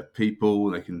do a bit of people.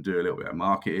 They can do a little bit of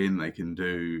marketing. They can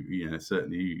do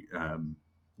certainly.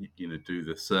 Do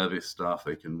the service stuff.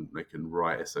 They can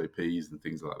write SOPs and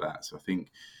things like that. So I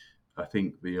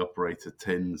think the operator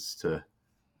tends to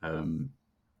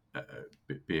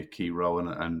be a key role.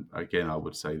 And again, I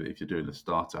would say that if you're doing a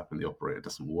startup and the operator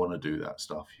doesn't want to do that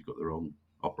stuff, you've got the wrong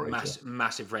operator.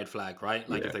 Massive red flag, right?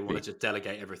 Like if they wanted to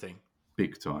delegate everything.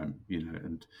 Big time,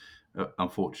 and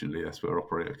unfortunately, that's where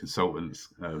operator consultants,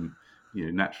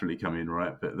 naturally come in,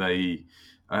 right? But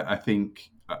I think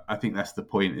that's the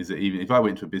point. Is that even if I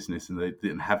went to a business and they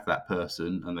didn't have that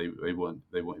person and they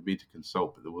wanted me to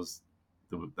consult,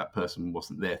 but that person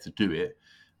wasn't there to do it,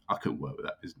 I couldn't work with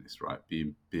that business, right?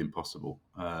 Be impossible.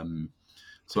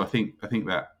 So I think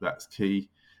that's key.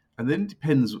 And then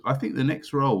depends. I think the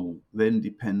next role then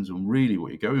depends on really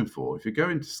what you're going for. If you're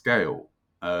going to scale,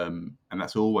 and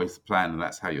that's always the plan, and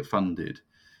that's how you're funded,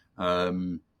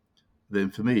 then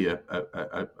for me, a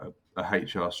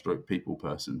HR stroke people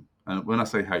person. And when I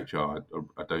say HR,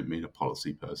 I don't mean a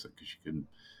policy person, because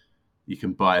you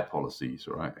can buy policies,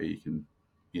 right? You can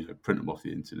print them off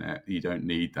the internet. You don't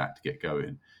need that to get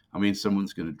going. I mean,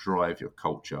 someone's going to drive your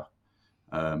culture,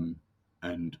 and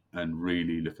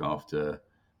really look after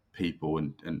people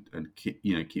and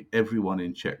keep everyone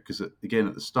in check, because again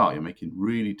at the start you're making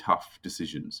really tough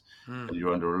decisions and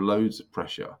you're under loads of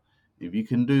pressure. If you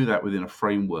can do that within a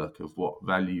framework of what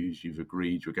values you've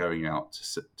agreed you're going out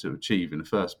to achieve in the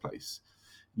first place,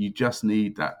 you just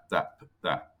need that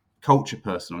culture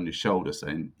person on your shoulder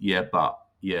saying yeah but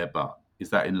is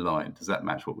that in line? Does that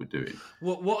match what we're doing?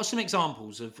 What are some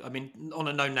examples of? I mean, on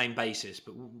a no-name basis,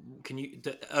 but can you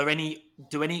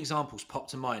do any examples pop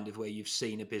to mind of where you've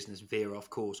seen a business veer off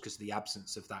course because of the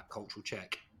absence of that cultural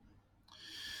check?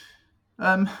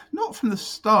 Not from the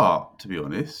start, to be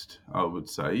honest. I would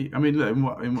say. I mean, look,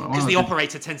 Because the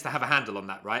operator tends to have a handle on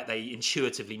that, right? They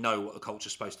intuitively know what the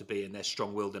culture's supposed to be, and they're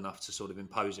strong-willed enough to sort of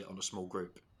impose it on a small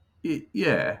group.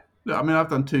 Yeah. Look, I mean, I've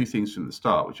done two things from the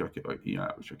start, which I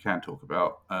can talk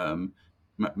about.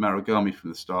 Marugami from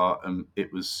the start, and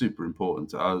it was super important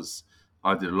to us.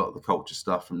 I did a lot of the culture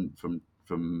stuff from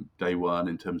day one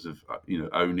in terms of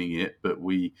owning it, but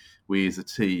we as a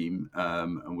team,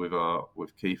 and with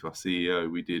Keith, our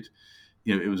CEO, we did.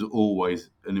 It was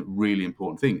always a really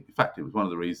important thing. In fact, it was one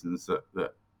of the reasons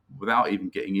that without even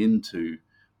getting into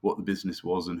what the business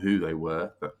was and who they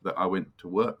were, that I went to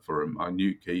work for him. I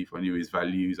knew Keith, I knew his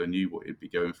values, I knew what he'd be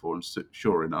going for, and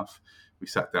sure enough, we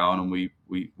sat down and we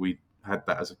had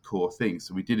that as a core thing.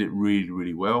 So we did it really,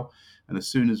 really well. And as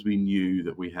soon as we knew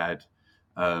that we had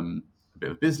a bit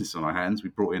of business on our hands,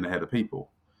 we brought in a head of people,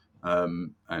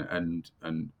 and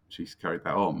she's carried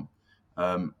that on.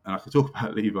 And I could talk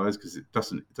about Levi's because it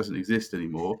doesn't exist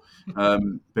anymore.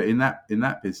 But in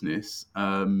that business,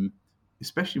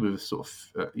 especially with a sort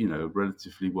of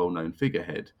relatively well-known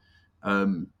figurehead,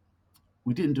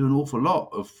 we didn't do an awful lot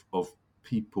of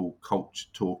people culture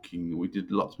talking. We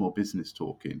did lots more business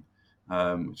talking,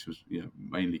 which was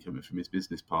mainly coming from his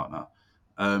business partner.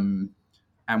 And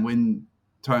when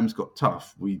times got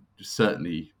tough, we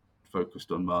certainly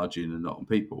focused on margin and not on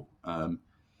people. And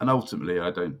ultimately, I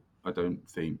don't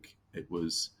think it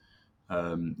was.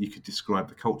 You could describe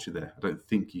the culture there. I don't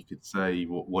think you could say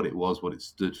what it was, what it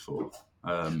stood for.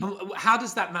 How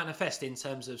does that manifest in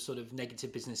terms of sort of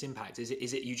negative business impact? Is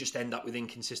it you just end up with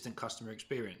inconsistent customer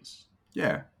experience?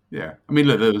 Yeah. I mean,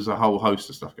 look, there was a whole host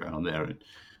of stuff going on there, and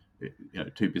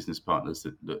two business partners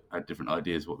that had different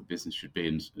ideas what the business should be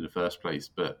in the first place.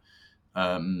 But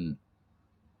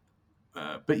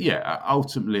yeah,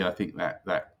 ultimately, I think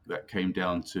that came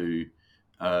down to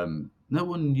no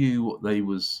one knew what they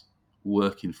was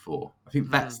working for. I think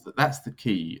that's the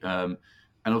key. And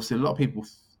obviously, a lot of people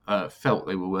felt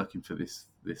they were working for this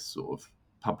sort of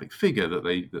public figure that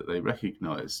they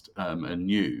recognised and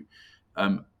knew.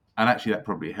 And actually, that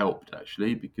probably helped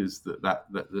because that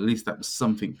at least that was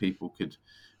something people could,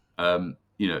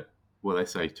 what they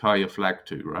say, tie your flag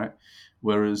to, right?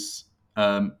 Whereas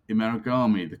in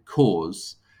Marugami, the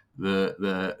cause,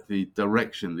 the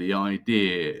direction, the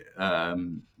idea,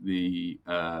 the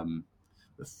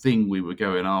thing we were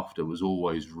going after was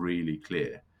always really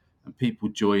clear, and people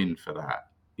joined for that.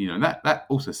 And that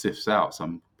also sifts out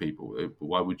some people.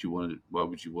 Why would you want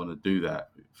to do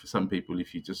that? For some people,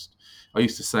 I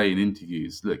used to say in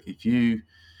interviews, look, if you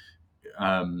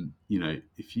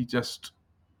just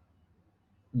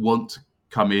want to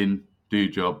come in, do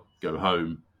your job, go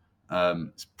home,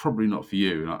 it's probably not for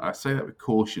you. And I say that with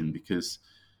caution because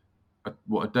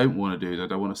what I don't want to do is I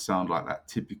don't want to sound like that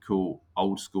typical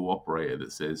old school operator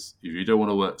that says, if you don't want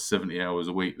to work 70 hours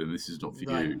a week, then this is not for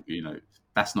you.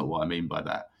 That's not what I mean by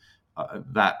that.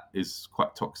 That is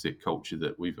quite toxic culture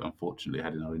that we've unfortunately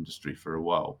had in our industry for a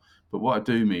while. But what I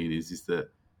do mean is that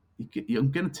I'm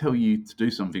going to tell you to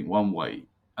do something one way,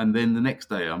 and then the next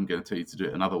day I'm going to tell you to do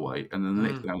it another way, and then the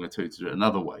next day I'm going to tell you to do it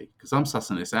another way, because I'm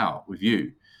sussing this out with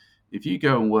you. If you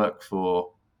go and work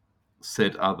for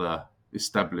said other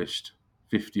established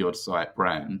 50-odd site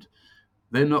brand,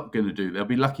 they're not going to do. They'll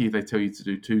be lucky if they tell you to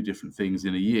do two different things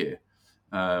in a year.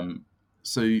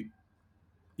 So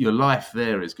your life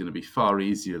there is going to be far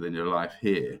easier than your life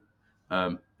here.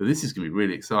 But this is going to be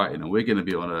really exciting, and we're going to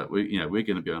be on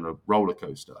a roller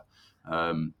coaster.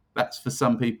 That's for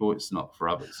some people, it's not for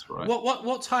others, right?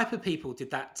 What type of people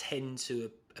did that tend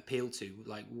to appeal to?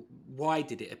 Like, why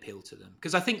did it appeal to them?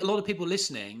 Because I think a lot of people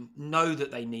listening know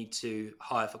that they need to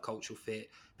hire for cultural fit,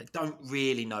 but don't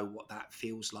really know what that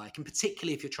feels like. And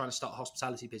particularly if you're trying to start a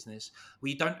hospitality business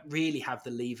where you don't really have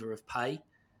the lever of pay.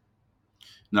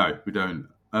 No, we don't.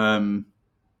 Do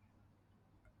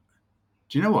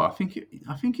you know what? I think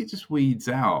it just weeds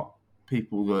out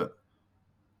people that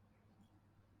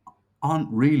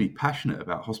aren't really passionate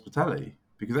about hospitality,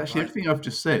 because actually everything I've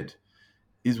just said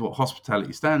is what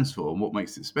hospitality stands for and what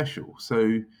makes it special.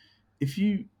 So if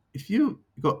you've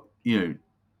got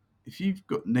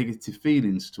negative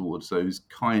feelings towards those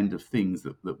kind of things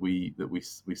that we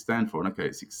stand for, and okay,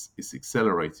 it's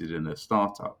accelerated in a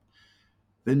startup,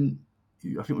 then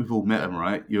I think we've all met them,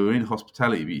 right? You're in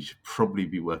hospitality, but you should probably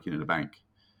be working in a bank.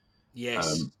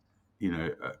 Yes.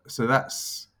 So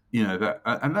that's,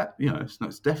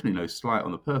 it's definitely no slight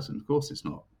on the person. Of course it's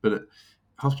not. But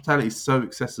hospitality is so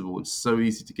accessible and so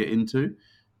easy to get into.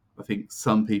 I think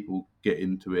some people get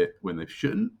into it when they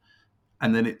shouldn't,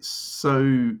 and then it's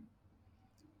so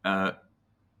I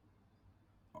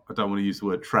don't want to use the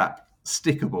word trap,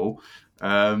 stickable,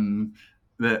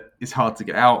 that it's hard to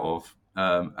get out of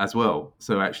as well.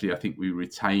 So actually, I think we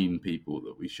retain people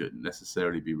that we shouldn't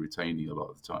necessarily be retaining a lot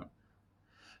of the time.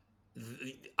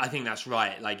 I think that's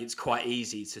right. Like, it's quite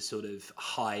easy to sort of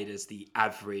hide as the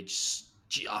average,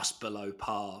 just below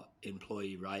par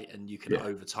employee, right? And you can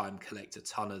over time collect a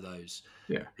ton of those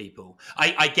people.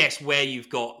 I guess where you've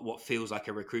got what feels like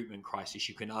a recruitment crisis,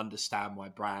 you can understand why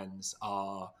brands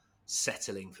are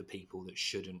settling for people that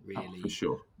shouldn't really for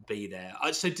sure. be there.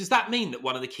 So does that mean that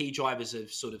one of the key drivers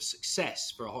of sort of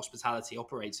success for a hospitality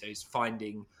operator is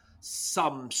finding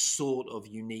some sort of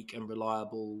unique and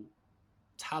reliable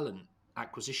talent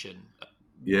acquisition?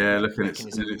 Look, and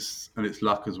it's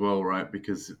luck as well, right?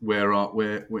 Because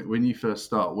when you first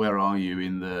start, where are you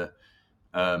in the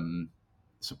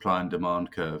supply and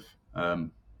demand curve?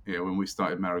 When we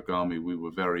started Marugami, we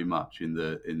were very much in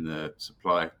the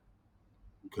supply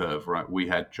curve, right? We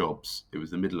had jobs. It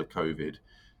was the middle of COVID.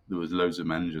 There was loads of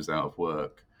managers out of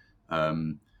work.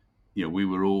 We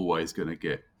were always going to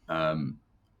get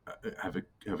have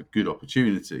a good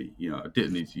opportunity. I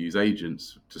didn't need to use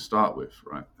agents to start with,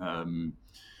 right?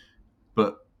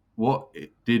 But what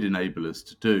it did enable us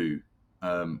to do,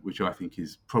 which I think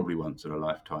is probably once in a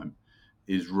lifetime,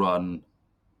 is run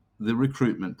the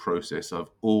recruitment process I've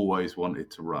always wanted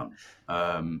to run.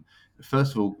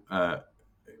 First of all,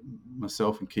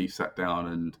 myself and Keith sat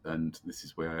down, and this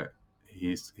is where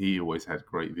he always had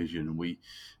great vision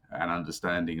and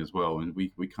understanding as well. And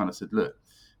we kind of said, look,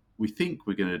 we think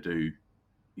we're going to do,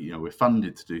 we're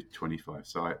funded to do 25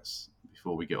 sites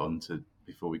before we get on to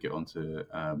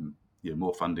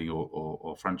more funding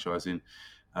or franchising.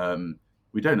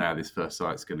 We don't know how this first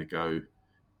site's going to go.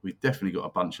 We've definitely got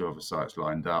a bunch of other sites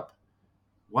lined up.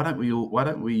 Why don't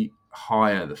we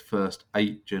hire the first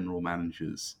 8 general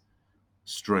managers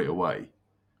straight away?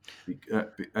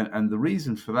 And the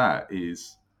reason for that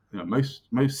is, most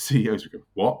CEOs would go,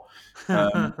 what?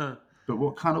 But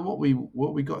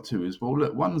what we got to is, well,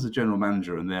 look, one's a general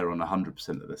manager and they're on 100%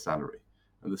 of their salary,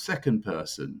 and the second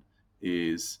person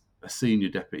is a senior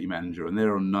deputy manager and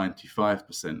they're on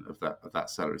 95% of that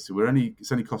salary. So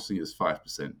it's only costing us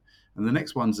 5%. And the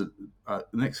next the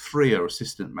next 3 are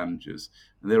assistant managers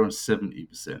and they're on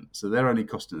 70%. So they're only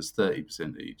costing us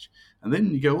 30% each. And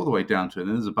then you go all the way down to it,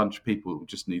 and there's a bunch of people who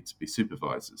just need to be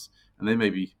supervisors, and they may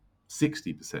be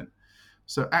 60%.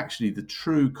 So actually, the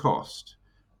true cost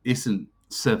isn't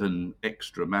 7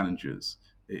 extra managers.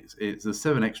 It's the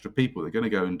 7 extra people that are going to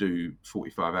go and do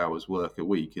 45 hours work a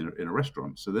week in a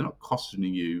restaurant. So they're not costing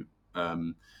you,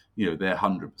 their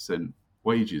 100%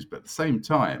 wages. But at the same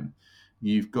time,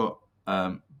 you've got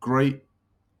great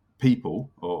people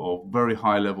or very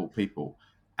high level people.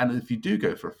 And if you do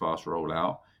go for a fast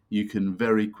rollout, you can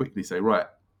very quickly say, right,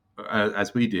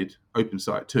 as we did, open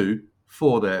site 2,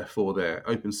 4 there,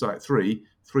 open site 3,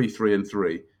 3, and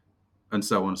 3. And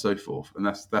so on and so forth, and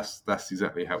that's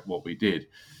exactly what we did.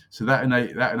 So that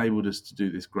enabled us to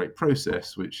do this great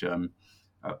process, which I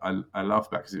love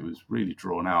that because it was really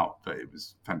drawn out, but it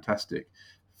was fantastic.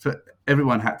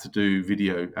 Everyone had to do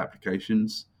video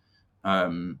applications,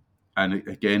 and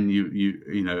again,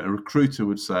 a recruiter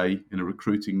would say in a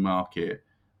recruiting market,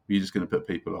 you're just going to put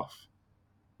people off.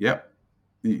 Yep,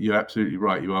 you're absolutely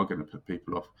right. You are going to put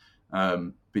people off,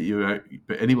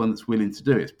 but anyone that's willing to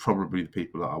do it is probably the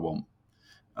people that I want.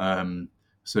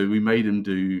 So we made them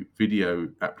do video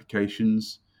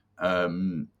applications,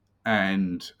 and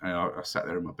I sat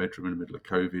there in my bedroom in the middle of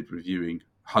COVID reviewing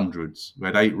hundreds. We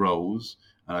had 8 roles,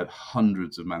 and I had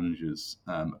hundreds of managers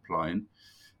applying.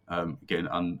 Again,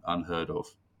 unheard of.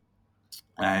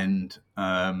 And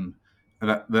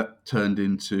that turned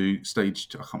into stage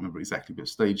 2. I can't remember exactly, but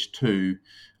stage 2,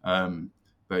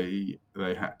 they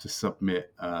had to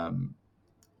submit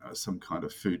some kind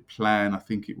of food plan. I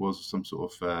think it was some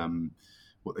sort of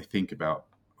what they think about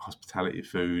hospitality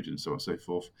food and so on and so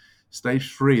forth.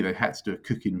 Stage 3, they had to do a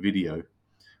cooking video.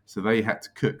 So they had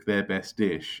to cook their best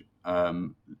dish,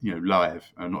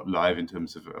 live, not live in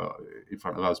terms of in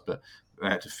front of us, but they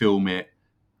had to film it.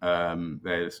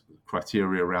 There's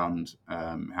criteria around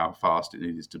how fast it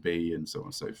needed to be and so on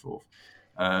and so forth.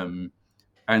 And,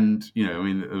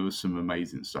 there was some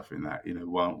amazing stuff in that.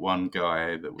 One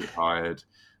guy that we hired,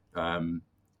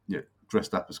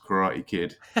 dressed up as Karate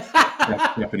Kid,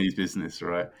 Japanese business,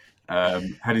 right?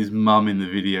 Had his mum in the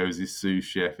video as his sous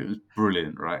chef. It was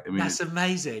brilliant, right? That's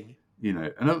amazing.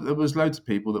 And there was loads of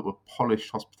people that were polished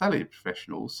hospitality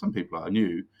professionals. Some people I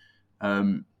knew,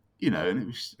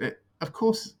 and of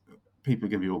course, people are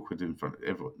going to be awkward in front of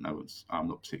everyone. I'm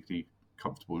not particularly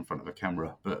comfortable in front of a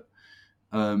camera, but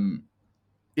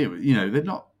they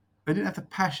didn't have the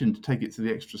passion to take it to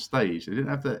the extra stage. They didn't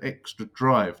have the extra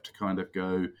drive to kind of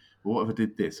go, well, what if I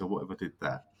did this or what if I did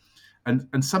that?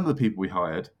 And some of the people we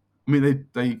hired, I mean,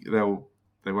 they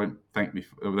won't thank me.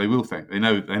 They will thank. They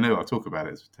know I'll talk about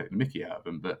it. It's taking the mickey out of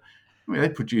them. But I mean, they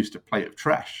produced a plate of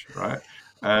trash, right?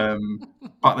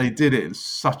 But they did it in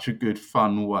such a good,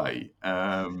 fun way.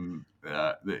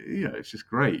 It's just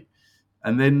great.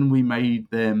 And then we made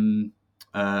them,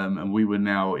 and we were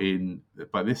now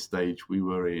by this stage, we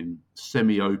were in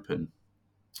semi-open.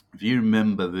 If you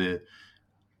remember the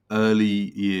early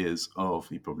years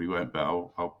you probably won't, but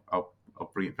I'll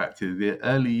bring it back to the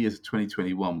early years of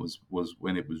 2021 was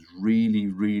when it was really,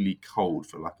 really cold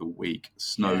for like a week,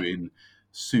 snowing,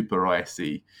 super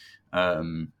icy.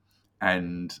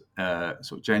 And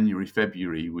sort of January,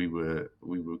 February, we were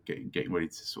getting ready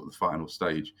to sort of the final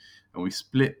stage, and we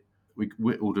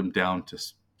whittled them down to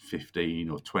 15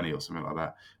 or 20 or something like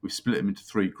that. We split them into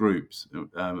 3 groups,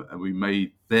 and we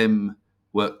made them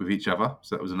work with each other.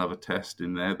 So that was another test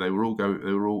in there. They were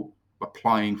all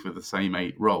applying for the same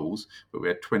 8 roles, but we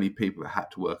had 20 people that had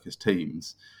to work as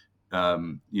teams,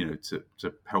 to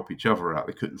help each other out.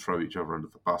 They couldn't throw each other under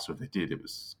the bus, or if they did, it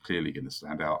was clearly going to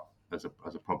stand out as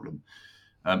a problem.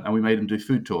 And we made them do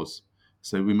food tours.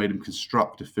 So we made them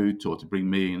construct a food tour to bring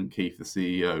me and Keith, the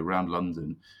CEO, around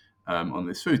London on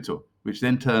this food tour, which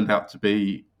then turned out to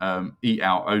be eat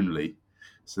out only.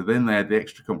 So then they had the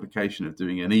extra complication of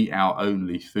doing an eat out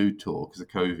only food tour because of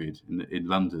COVID in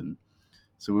London.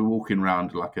 So we're walking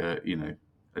around like a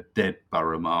dead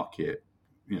borough market,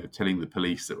 telling the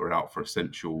police that we're out for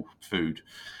essential food.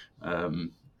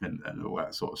 And all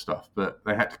that sort of stuff. But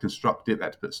they had to construct it, they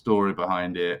had to put a story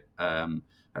behind it, they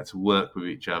had to work with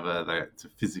each other, they had to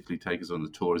physically take us on the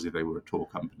tour as if they were a tour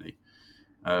company.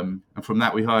 And from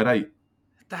that, we hired 8.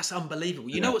 That's unbelievable.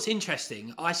 You know what's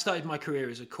interesting? I started my career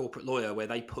as a corporate lawyer where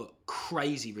they put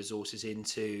crazy resources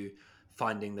into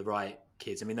finding the right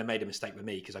kids. I mean, they made a mistake with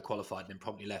me because I qualified and then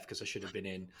promptly left because I should have been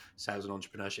in sales and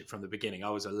entrepreneurship from the beginning.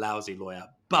 I was a lousy lawyer,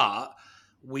 but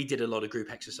we did a lot of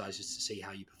group exercises to see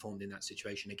how you performed in that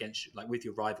situation with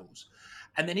your rivals.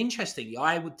 And then interestingly,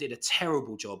 I did a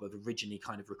terrible job of originally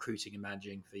kind of recruiting and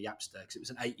managing for Yapster because it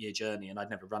was an 8-year journey and I'd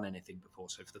never run anything before.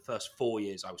 So for the first 4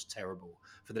 years, I was terrible.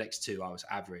 For the next 2, I was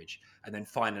average. And then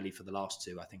finally for the last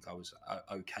 2, I think I was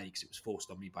okay because it was forced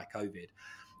on me by COVID.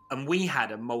 And we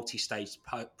had a multi-stage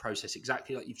process,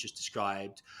 exactly like you've just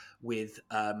described, with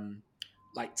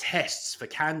like tests for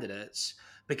candidates,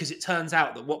 because it turns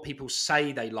out that what people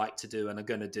say they like to do and are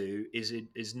going to do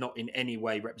is not in any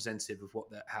way representative of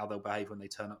how they'll behave when they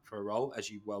turn up for a role, as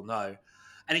you well know.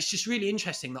 And it's just really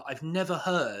interesting that I've never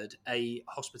heard a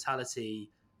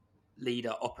hospitality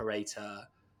leader, operator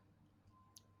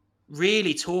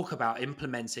really talk about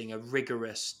implementing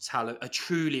a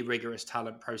truly rigorous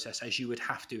talent process as you would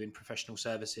have to in professional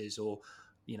services or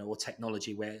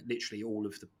technology, where literally all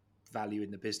of the value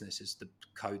in the business is the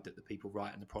code that the people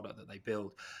write and the product that they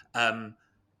build.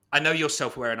 I know you're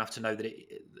self-aware enough to know that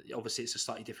obviously it's a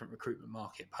slightly different recruitment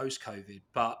market post-COVID,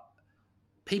 but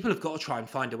people have got to try and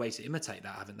find a way to imitate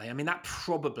that, haven't they? I mean, that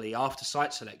probably after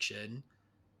site selection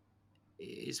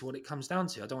is what it comes down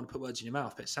to. I don't want to put words in your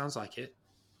mouth, but it sounds like it.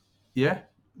 Yeah,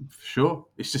 sure.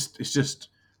 It's just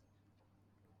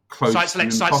close. Site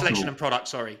selection and product.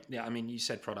 Sorry, yeah. I mean, you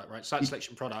said product, right? Site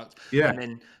selection, product. Yeah,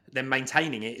 and then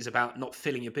maintaining it is about not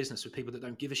filling your business with people that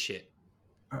don't give a shit.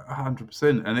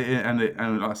 100%.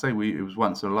 And like I say, it was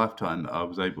once in a lifetime that I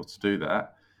was able to do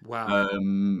that. Wow.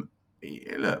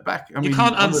 Look back. You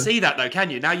can't unsee that though, can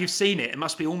you? Now you've seen it. It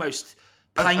must be almost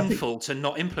painful to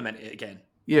not implement it again.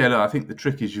 Yeah, look, I think the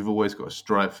trick is you've always got to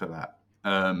strive for that.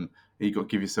 You've got to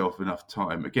give yourself enough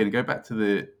time. Again, go back to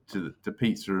the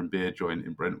pizza and beer joint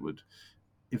in Brentwood.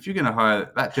 If you're going to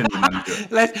hire that general manager,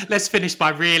 let's finish by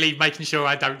really making sure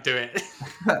I don't do it.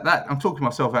 that I'm talking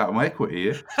myself out of my equity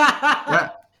here.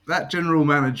 that general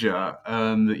manager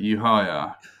that you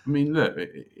hire. I mean, look,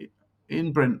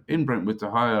 in Brentwood, to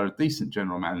hire a decent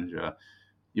general manager,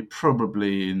 you're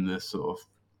probably in the sort of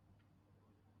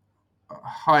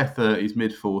high 30s,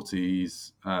 mid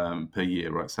 40s per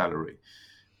year, right? Salary.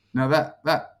 Now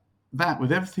that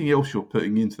with everything else you're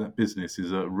putting into that business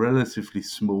is a relatively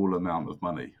small amount of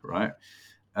money, right?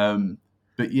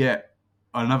 But yet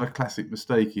another classic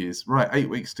mistake is, right, 8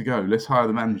 weeks to go, let's hire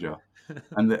the manager.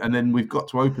 And then we've got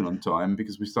to open on time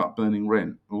because we start burning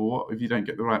rent. Well, what if you don't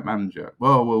get the right manager?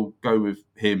 Well, we'll go with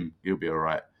him. He'll be all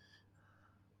right.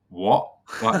 What?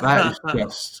 Like that is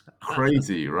just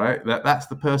crazy, right? That's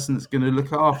the person that's going to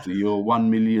look after your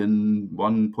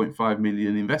 1.5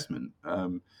 million investment.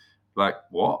 Like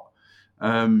what?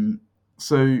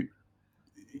 So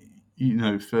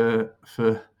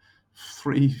for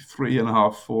three and a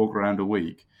half, $4,000 a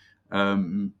week,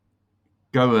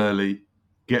 go early,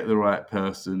 get the right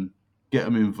person, get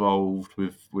them involved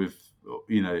with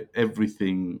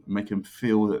everything, make them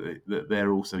feel that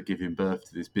they're also giving birth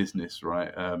to this business,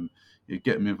 right? You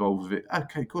get them involved with it.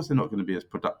 Okay, of course they're not going to be as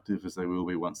productive as they will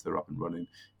be once they're up and running.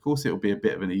 Of course, it'll be a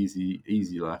bit of an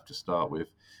easy life to start with,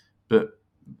 but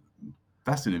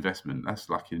that's an investment. That's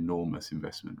like an enormous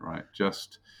investment, right?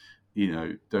 Just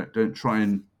don't try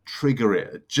and trigger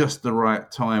it at just the right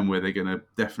time where they're going to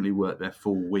definitely work their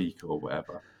full week or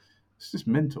whatever. It's just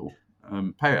mental.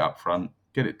 Pay it up front,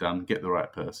 get it done, get the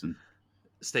right person.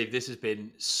 Steve, this has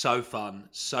been so fun,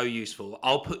 so useful.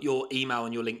 I'll put your email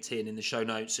and your LinkedIn in the show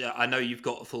notes. I know you've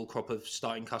got a full crop of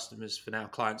starting customers for now,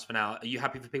 clients for now. Are you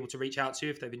happy for people to reach out to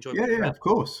you if they've enjoyed? Yeah, of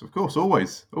course,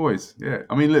 always. Yeah,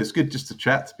 I mean, look, it's good just to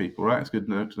chat to people, right? It's good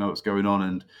to know what's going on,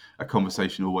 and a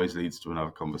conversation always leads to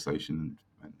another conversation,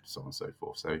 and so on and so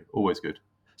forth. So always good.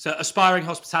 So aspiring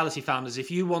hospitality founders, if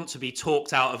you want to be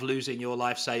talked out of losing your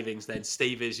life savings, then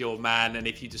Steve is your man. And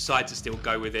if you decide to still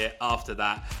go with it after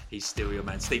that, he's still your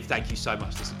man. Steve, thank you so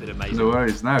much. This has been amazing. No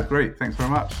worries. No, great. Thanks very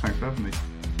much. Thanks for having me.